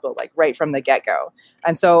as possible, right from the get-go?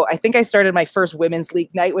 And so I think I started my first women's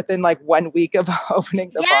league night within 1 week of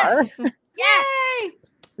opening the bar. Yes.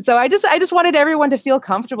 So I just wanted everyone to feel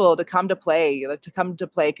comfortable to come to play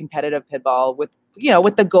competitive pinball with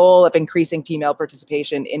the goal of increasing female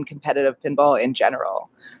participation in competitive pinball in general.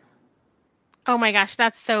 Oh my gosh,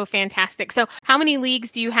 that's so fantastic. So how many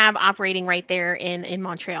leagues do you have operating right there in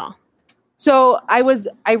Montreal? So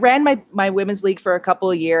I ran my women's league for a couple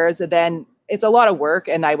of years, and then it's a lot of work,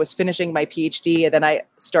 and I was finishing my PhD, and then I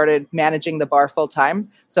started managing the bar full time.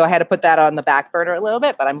 So I had to put that on the back burner a little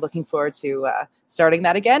bit, but I'm looking forward to starting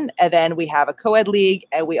that again. And then we have a co-ed league,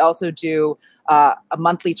 and we also do a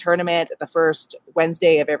monthly tournament the first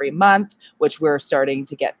Wednesday of every month, which we're starting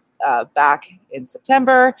to get back in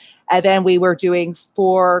September. And then we were doing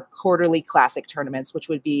 4 quarterly classic tournaments, which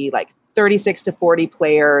would be 36 to 40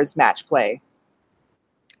 players match play.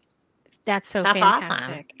 That's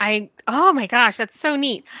fantastic. Awesome. Oh my gosh, that's so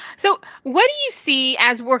neat. So what do you see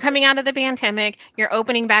as we're coming out of the pandemic, you're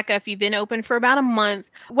opening back up, you've been open for about a month.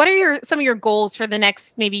 What are some of your goals for the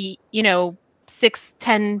next maybe, 6,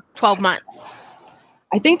 10, 12 months?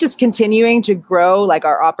 I think just continuing to grow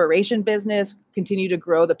our operation business, continue to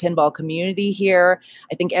grow the pinball community here.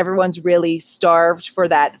 I think everyone's really starved for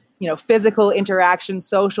that, physical interaction,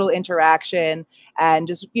 social interaction, and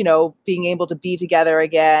just, being able to be together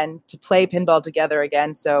again, to play pinball together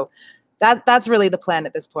again. So that's really the plan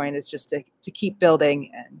at this point, is just to keep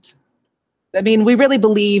building. And we really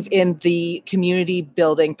believe in the community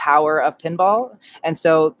building power of pinball. And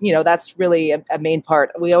so, that's really a main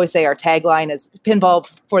part. We always say our tagline is pinball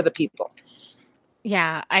for the people.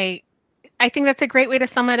 Yeah, I think that's a great way to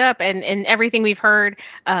sum it up. And everything we've heard,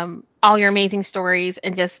 all your amazing stories,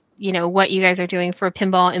 and just, what you guys are doing for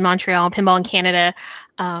pinball in Montreal, pinball in Canada.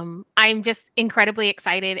 I'm just incredibly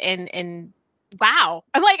excited and wow.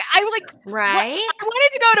 I'm right. I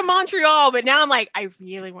wanted to go to Montreal, but now I'm I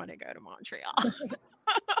really want to go to Montreal.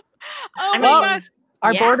 Oh my gosh.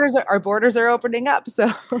 Our Yeah. borders are opening up. So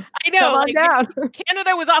I know. come on like, down.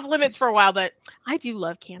 Canada was off limits for a while, but I do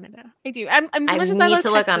love Canada. I do. I'm as I much as I need love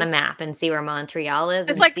to look on a Texas. map and see where Montreal is.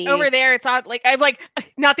 It's and like see... over there. It's on like I'm like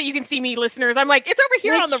not that you can see me, listeners. I'm like it's over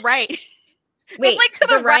here on the Which- right. Wait, like to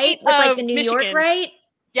the right with like of the New York Michigan. right?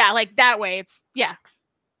 Yeah, like that way. It's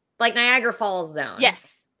Like Niagara Falls zone.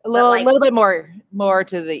 yes. A little like- little bit more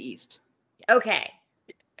to the east. Okay.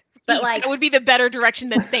 But East. like That would be the better direction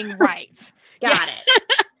than saying right. got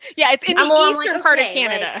it. Yeah, it's in the I'm like, eastern part of okay,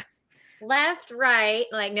 Canada. Left, right,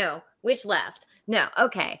 like no. Which left? No.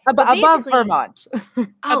 Okay. Above basically- Vermont.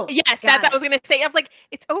 Oh, Yes, got that's what it. I was gonna say. I was like,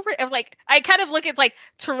 it's over. I was like, I kind of look at like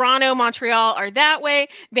Toronto, Montreal are that way,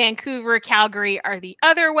 Vancouver, Calgary are the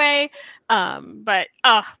other way. But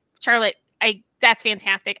Charlotte, that's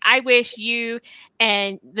fantastic. I wish you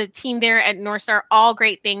and the team there at North Star all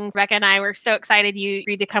great things. Rebecca and I were so excited you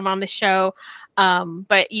agreed to come on the show.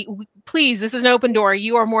 But please, this is an open door.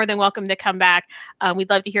 You are more than welcome to come back. We'd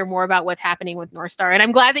love to hear more about what's happening with North Star. And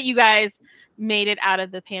I'm glad that you guys made it out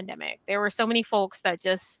of the pandemic. There were so many folks that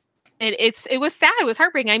just it was sad. It was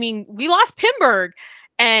heartbreaking. I mean, we lost Pinburg,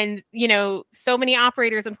 and so many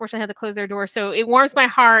operators unfortunately had to close their doors. So it warms my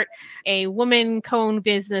heart. A woman-owned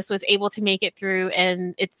business was able to make it through,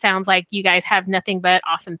 and it sounds like you guys have nothing but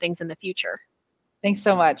awesome things in the future. Thanks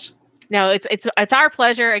so much. No, it's our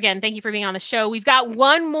pleasure. Again, thank you for being on the show. We've got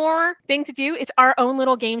one more thing to do. It's our own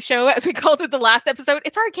little game show, as we called it the last episode.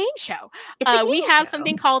 It's our game show. It's a We game have show.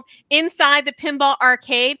 something called Inside the Pinball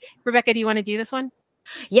Arcade. Rebecca, do you want to do this one?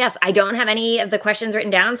 Yes, I don't have any of the questions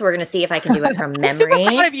written down, so we're going to see if I can do it from I'm super proud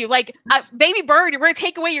memory. of you. Like, baby bird, we're going to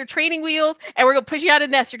take away your training wheels, and we're going to push you out of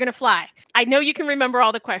the nest. You're going to fly. I know you can remember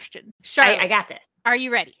all the questions. Charlotte, I got this. are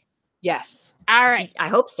you ready? Yes. All right. I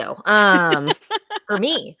hope so. For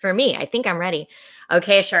me, I think I'm ready.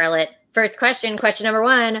 Okay, Charlotte. First question number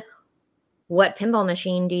 1. What pinball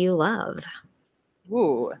machine do you love?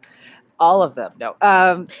 Ooh, all of them. No.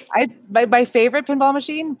 My favorite pinball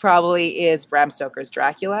machine probably is Bram Stoker's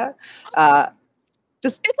Dracula. It's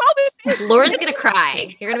all this. Lauren's going to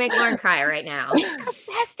cry. You're going to make Lauren cry right now.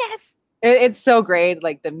 Yes. It's so great.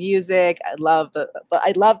 Like the music, I love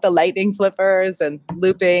the lightning flippers and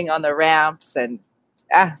looping on the ramps, and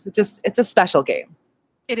it's a special game.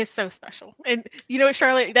 It is so special. And you know what,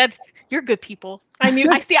 Charlotte? You're good people. I knew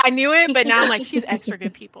it, but now I'm like, she's extra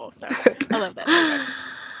good people. So I love that.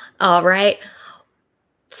 All right.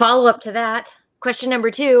 Follow up to that. Question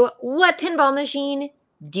number 2. What pinball machine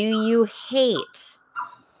do you hate?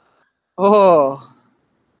 Oh,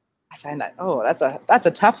 I find that. Oh, that's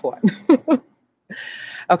a tough one.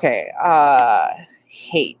 Okay.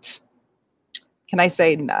 Hate. Can I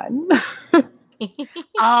say none?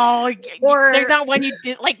 Oh, Or- there's not one you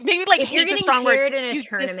did like. Maybe like If you're hate's a getting strong word. paired in a Use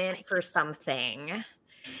tournament this- for something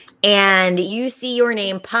and you see your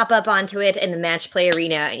name pop up onto it in the match play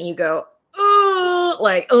arena and you go, ugh,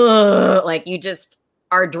 like you just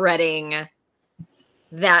are dreading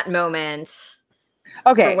that moment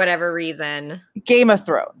Okay. for whatever reason. Game of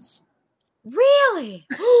Thrones. Really?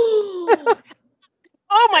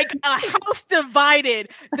 Oh my God! House Divided.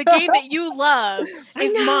 The game that you love I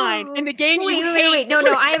is mine, know. and the game you hate. Wait. No.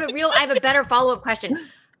 I have a better follow-up question.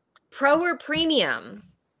 Pro or premium?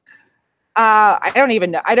 I don't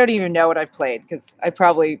even know what I've played because I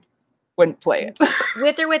probably wouldn't play it.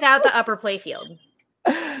 With or without the upper playfield?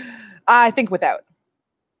 I think without.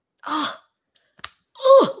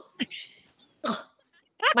 Oh.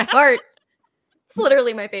 My heart. It's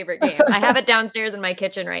literally my favorite game. I have it downstairs in my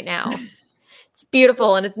kitchen right now. It's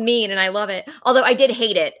beautiful and it's mean and I love it. Although I did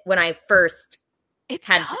hate it when I first It's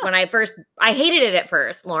I hated it at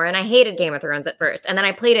first, Lauren. I hated Game of Thrones at first. And then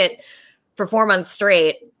I played it for 4 months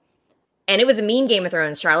straight. And it was a mean Game of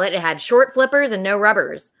Thrones, Charlotte. It had short flippers and no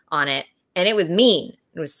rubbers on it. And it was mean.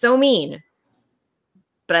 It was so mean.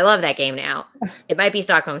 But I love that game now. It might be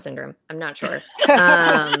Stockholm Syndrome. I'm not sure.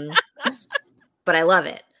 But I love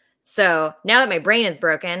it. So now that my brain is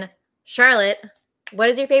broken, Charlotte, what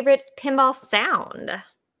is your favorite pinball sound?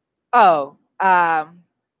 Oh,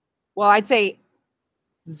 well, I'd say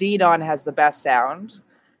Xenon has the best sound.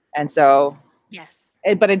 And so, Yes.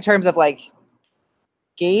 but in terms of like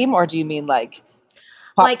game, or do you mean like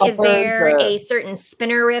pop Like, is bumpers there or- a certain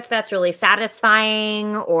spinner rip that's really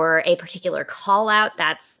satisfying, or a particular call out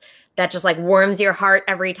that just like warms your heart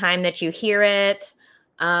every time that you hear it?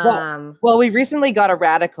 Well, we recently got a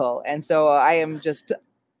Radical, and so I am just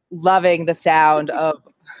loving the sound of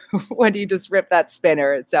when you just rip that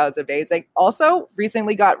spinner. It sounds amazing. Also,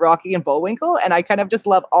 recently got Rocky and Bullwinkle, and I kind of just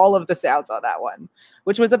love all of the sounds on that one,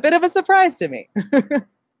 which was a bit of a surprise to me. Rocket.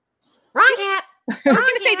 I was going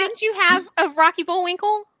to say, didn't you have a Rocky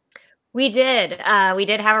Bullwinkle? We did. We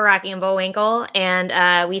did have a Rocky and Bullwinkle,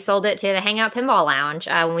 and we sold it to the Hangout Pinball Lounge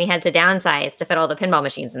when we had to downsize to fit all the pinball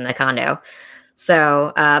machines in the condo.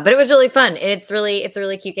 So, but it was really fun. It's a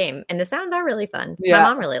really cute game, and the sounds are really fun. Yeah. My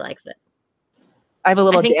mom really likes it. I have a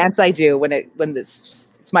little dance I do when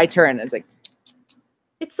it's my turn. It's like,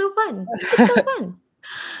 it's so fun. It's so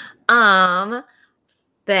fun.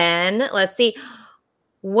 Then let's see.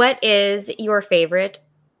 What is your favorite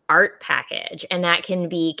art package? And that can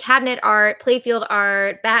be cabinet art, playfield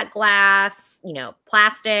art, back glass,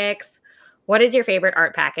 plastics. What is your favorite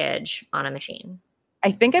art package on a machine?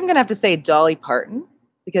 I think I'm going to have to say Dolly Parton,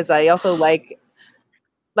 because I also like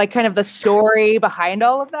kind of the story behind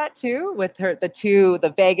all of that too, with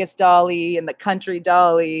the Vegas Dolly and the country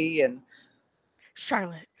Dolly. And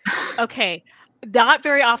Charlotte. Okay. Not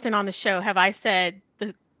very often on the show have I said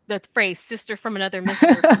the phrase sister from another mister.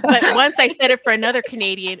 But once I said it for another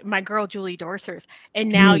Canadian, my girl Julie Dorsers.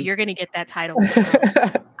 And now you're going to get that title.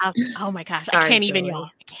 Oh my gosh. I can't even, y'all.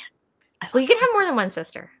 I can't. Well, you can have more than one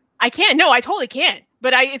sister. I can't. No, I totally can.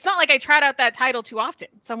 But it's not like I tried out that title too often.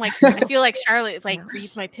 So I'm like, I feel like Charlotte is like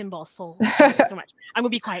reads my pinball soul so much. I'm gonna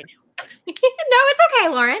be quiet now. No, it's okay,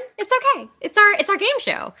 Lauren. It's okay. It's our game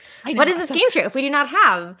show. What is this game show if we do not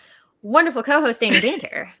have wonderful co-hosting and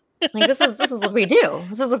banter? Like this is what we do.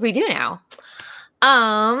 This is what we do now.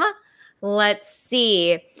 Let's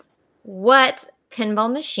see. What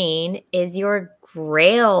pinball machine is your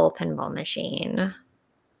Grail pinball machine?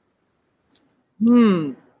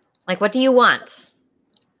 Like, what do you want?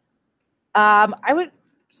 I would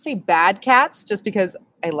say Bad Cats, just because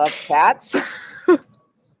I love cats.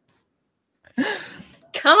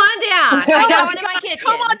 Come on down. I got one in my kitchen.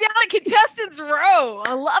 Come on down to Contestants Row.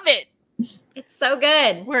 I love it. It's so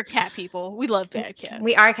good. We're cat people. We love bad cats.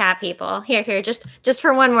 We are cat people. Here. Just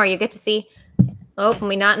for one more, you get to see. Oh, and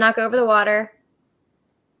we not knock over the water.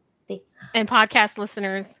 See. And podcast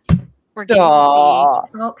listeners, we're getting to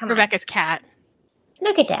see Rebecca's cat.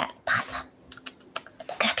 Look at that. Possum.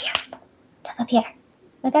 Look up here. Look up here.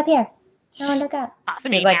 Look up here. No, look up.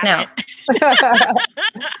 Possum He's like, no.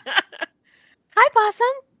 Hi, Possum.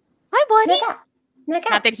 Hi, buddy. Look up. Look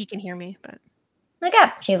up. Not that he can hear me, but. Look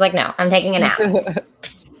up. She's like, no, I'm taking a nap.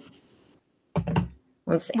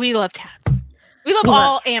 Let's see. We love cats. We love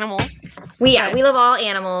all animals. We love all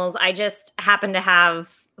animals. I just happen to have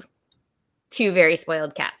 2 very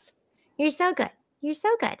spoiled cats. You're so good. You're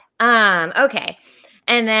so good. Okay.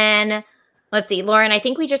 And then let's see, Lauren, I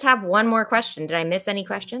think we just have one more question. Did I miss any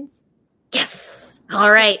questions? Yes.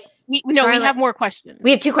 All right. We have more questions.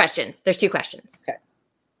 We have 2 questions. There's 2 questions. Okay.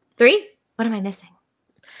 3? What am I missing?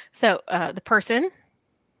 So the person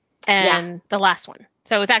and the last one.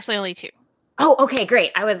 So it's actually only 2. Oh, okay,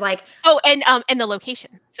 great. I was like, and the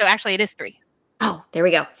location. So actually it is 3. Oh, there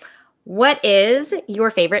we go. What is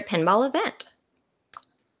your favorite pinball event?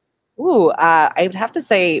 Ooh, I would have to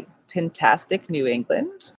say Pintastic New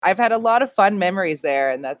England. I've had a lot of fun memories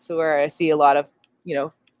there, and that's where I see a lot of,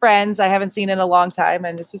 friends I haven't seen in a long time,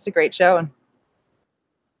 and it's just a great show.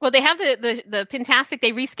 Well, they have the Pintastic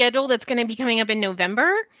they rescheduled. It's going to be coming up in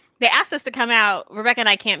November. They asked us to come out. Rebecca and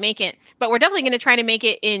I can't make it, but we're definitely going to try to make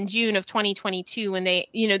it in June of 2022 when they,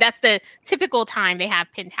 that's the typical time they have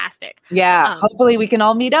Pintastic. Yeah, hopefully we can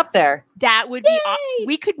all meet up there. That would be.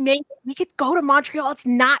 We could go to Montreal. It's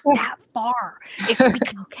not that far. If we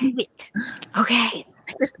could do it. Okay.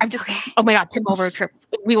 I'm just. Okay. Oh my God, pinball road trip.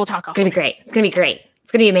 We will talk. It's gonna be great. It's gonna be great.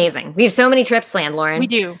 It's gonna be amazing. We have so many trips planned, Lauren. We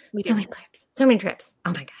do. So many trips.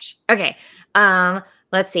 Oh my gosh. Okay.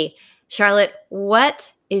 Let's see. Charlotte,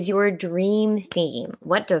 what is your dream theme?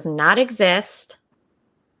 What does not exist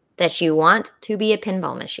that you want to be a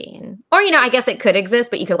pinball machine? Or, I guess it could exist,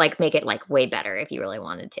 but you could make it way better if you really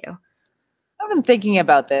wanted to. I've been thinking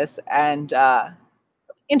about this, and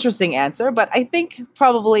interesting answer, but I think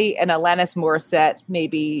probably an Alanis Morissette,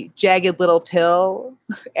 maybe Jagged Little Pill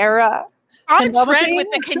era. On trend with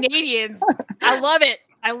the Canadians. I love it.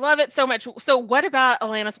 I love it so much. So what about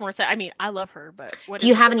Alanis Morissette? I mean, I love her, but do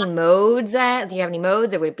you have any modes? Do you have any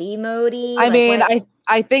modes? Or would it be mode-y?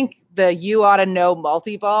 I think the You Oughta Know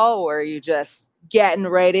multi-ball, where you just getting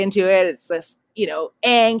right into it. It's this,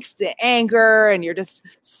 angst and anger, and you're just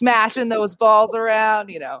smashing those balls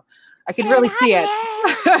around. I could really see it.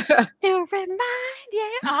 To remind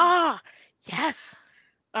you. Yes.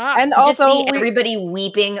 And also see everybody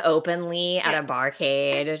weeping openly at a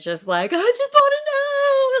barcade. It's just like, I just want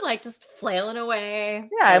to know, just flailing away.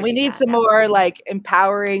 Yeah, and we need some more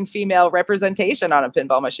empowering female representation on a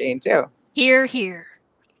pinball machine too. Here.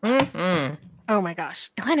 Mm-hmm. Oh my gosh,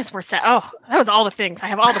 Alanis Morissette. Oh, that was all the things. I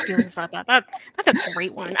have all the feelings about that. That's a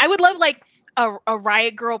great one. I would love a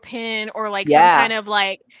Riot Girl pin or some kind of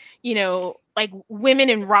like women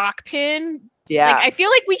in rock pin. Yeah. Like I feel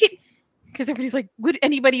like we could, because everybody's like, would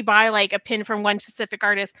anybody buy like a pin from one specific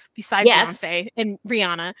artist besides Beyonce and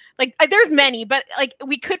Rihanna? Like there's many, but like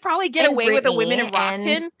we could probably get away with a women in rock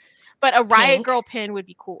pin, but a Riot Girl pin would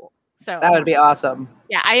be cool. So that would be awesome.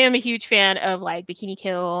 Yeah, I am a huge fan of like Bikini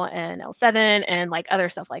Kill and L7 and like other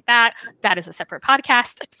stuff like that. That is a separate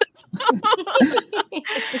podcast.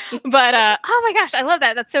 But oh my gosh, I love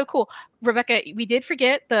that. That's so cool. Rebecca, we did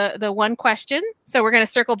forget the one question, so we're gonna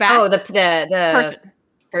circle back. Oh, the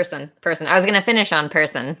person. I was gonna finish on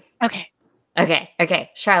person. Okay.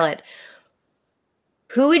 Charlotte,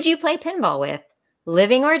 who would you play pinball with?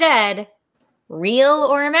 Living or dead? Real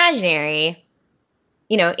or imaginary?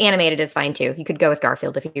 Animated is fine too. You could go with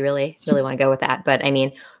Garfield if you really, really want to go with that. But I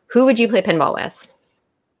mean, who would you play pinball with?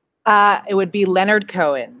 It would be Leonard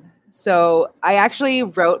Cohen. So I actually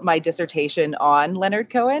wrote my dissertation on Leonard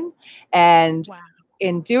Cohen. And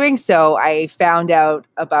in doing so, I found out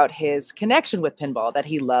about his connection with pinball, that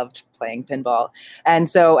he loved playing pinball. And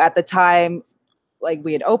so at the time, like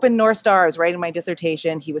we had opened North Star, I was writing my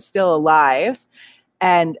dissertation. He was still alive.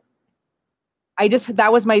 And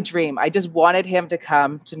that was my dream. I just wanted him to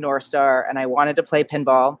come to North Star and I wanted to play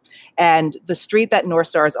pinball. And the street that North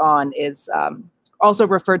Star is on is also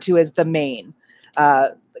referred to as the Main,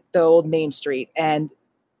 the old Main Street. And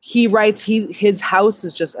he writes, his house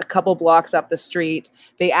is just a couple blocks up the street.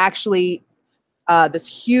 They actually, this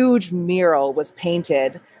huge mural was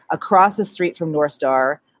painted across the street from North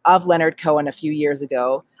Star of Leonard Cohen a few years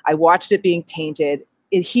ago. I watched it being painted.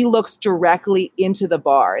 He looks directly into the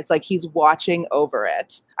bar. It's like he's watching over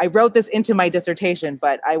it. I wrote this into my dissertation,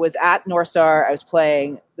 but I was at North Star. I was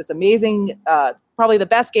playing this amazing, probably the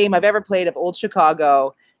best game I've ever played of Old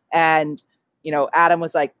Chicago. And, Adam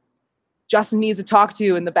was like, Justin needs to talk to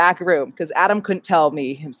you in the back room, because Adam couldn't tell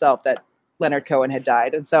me himself that Leonard Cohen had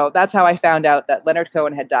died. And so that's how I found out that Leonard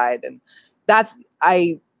Cohen had died. And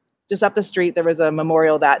just up the street, there was a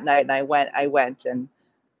memorial that night, and I went and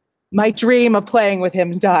my dream of playing with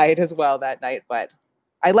him died as well that night, but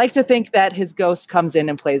I like to think that his ghost comes in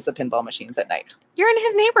and plays the pinball machines at night. You're in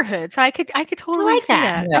his neighborhood, so I could totally like see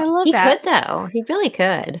that. Yeah. I love that. He could though. He really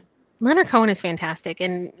could. Leonard Cohen is fantastic,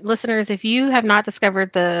 and listeners, if you have not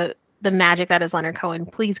discovered the magic that is Leonard Cohen,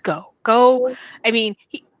 please go. I mean,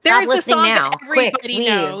 there is the song now. that everybody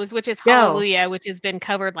knows, which is Hallelujah, which has been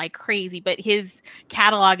covered like crazy, but his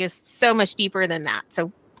catalog is so much deeper than that. So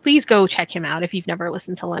please go check him out if you've never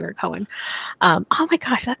listened to Leonard Cohen. Oh my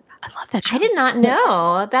gosh, I love that show. I did not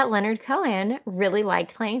know that Leonard Cohen really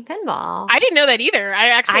liked playing pinball. I didn't know that either.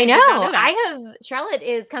 I know. Charlotte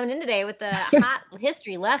is coming in today with the hot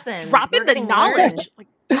history lesson. Dropping the knowledge.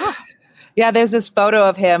 Yeah, there's this photo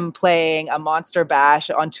of him playing a Monster Bash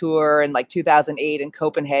on tour in like 2008 in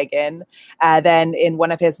Copenhagen. Then in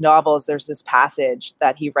one of his novels, there's this passage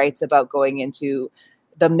that he writes about going into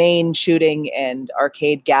the main shooting and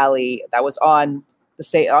arcade galley that was on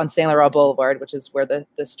Saint Laurent Boulevard, which is where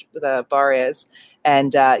the bar is.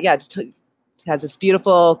 And just has this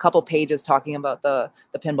beautiful couple pages talking about the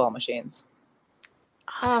pinball machines.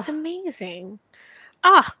 Oh, that's amazing.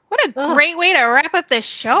 What a great way to wrap up this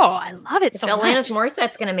show. I love it so much. Alanis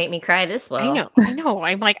Morissette's going to make me cry this low. I know.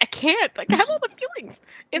 I'm like, I can't. Like, I have all the feelings.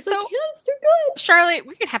 It's so too good. Charlotte,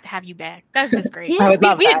 we're going to have you back. That's just great. I would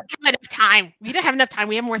love we that. didn't have enough time. We didn't have enough time.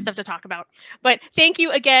 We have more stuff to talk about. But thank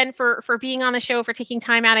you again for being on the show, for taking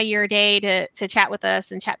time out of your day to chat with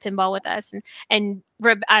us and chat pinball with us. And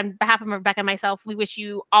on behalf of Rebecca and myself, we wish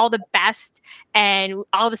you all the best and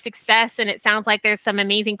all the success. And it sounds like there's some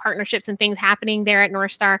amazing partnerships and things happening there at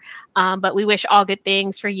North Star. But we wish all good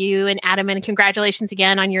things for you and Adam, and congratulations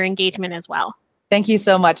again on your engagement as well. Thank you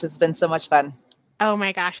so much. It's been so much fun. Oh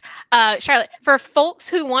my gosh. Charlotte, for folks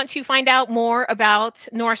who want to find out more about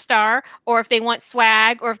North Star, or if they want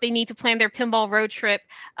swag, or if they need to plan their pinball road trip,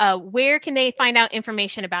 where can they find out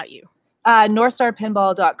information about you?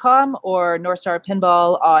 NorthstarPinball.com or North Star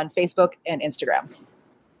Pinball on Facebook and Instagram.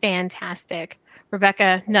 Fantastic.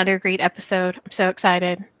 Rebecca, another great episode. I'm so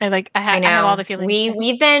excited. I have all the feelings.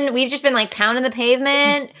 We've just been like pounding the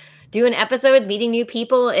pavement, doing episodes, meeting new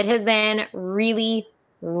people. It has been really,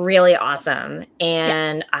 really awesome.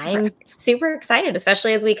 And I'm super excited,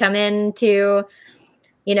 especially as we come into,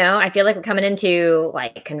 I feel like we're coming into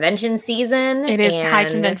like convention season. It is high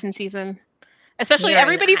convention season. Especially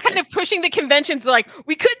everybody's kind of pushing the conventions. Like,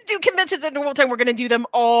 we couldn't do conventions at normal time. We're going to do them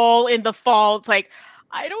all in the fall. It's like,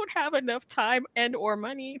 I don't have enough time and or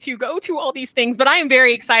money to go to all these things, but I am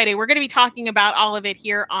very excited. We're going to be talking about all of it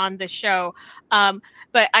here on the show.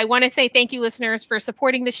 But I want to say thank you, listeners, for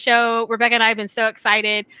supporting the show. Rebecca and I have been so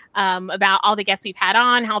excited about all the guests we've had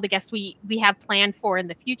on, how the guests we have planned for in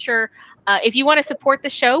the future. If you want to support the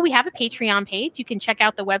show, we have a Patreon page. You can check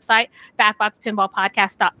out the website,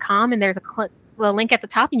 backboxpinballpodcast.com, and there's a link at the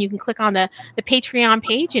top, and you can click on the Patreon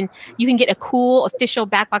page, and you can get a cool official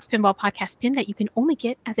Backbox Pinball Podcast pin that you can only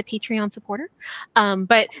get as a Patreon supporter.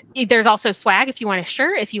 But there's also swag if you want a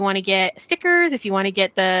shirt, if you want to get stickers, if you want to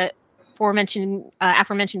get the aforementioned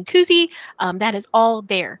koozie, that is all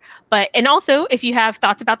there. And also, if you have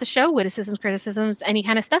thoughts about the show, witticisms, criticisms, any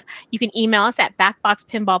kind of stuff, you can email us at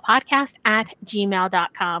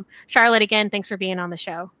backboxpinballpodcast@gmail.com. Charlotte, again, thanks for being on the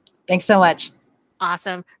show. Thanks so much.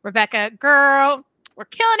 Awesome. Rebecca, girl, we're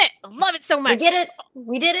killing it. I love it so much. We did it.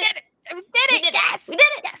 We did it. Yes. We did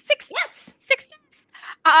it. Yes. 6 yes.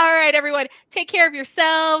 All right, everyone. Take care of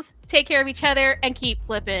yourselves. Take care of each other and keep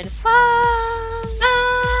flipping. Bye.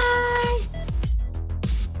 Bye.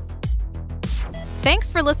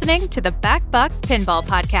 Thanks for listening to the Backbox Pinball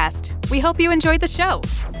Podcast. We hope you enjoyed the show.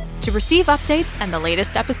 To receive updates and the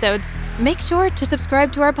latest episodes, make sure to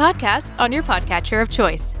subscribe to our podcast on your podcatcher of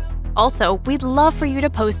choice. Also, we'd love for you to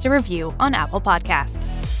post a review on Apple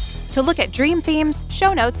Podcasts. To look at dream themes,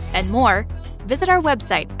 show notes, and more, visit our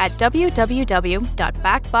website at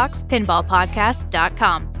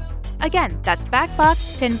www.backboxpinballpodcast.com. Again, that's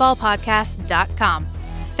backboxpinballpodcast.com.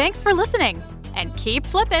 Thanks for listening, and keep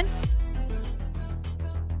flipping!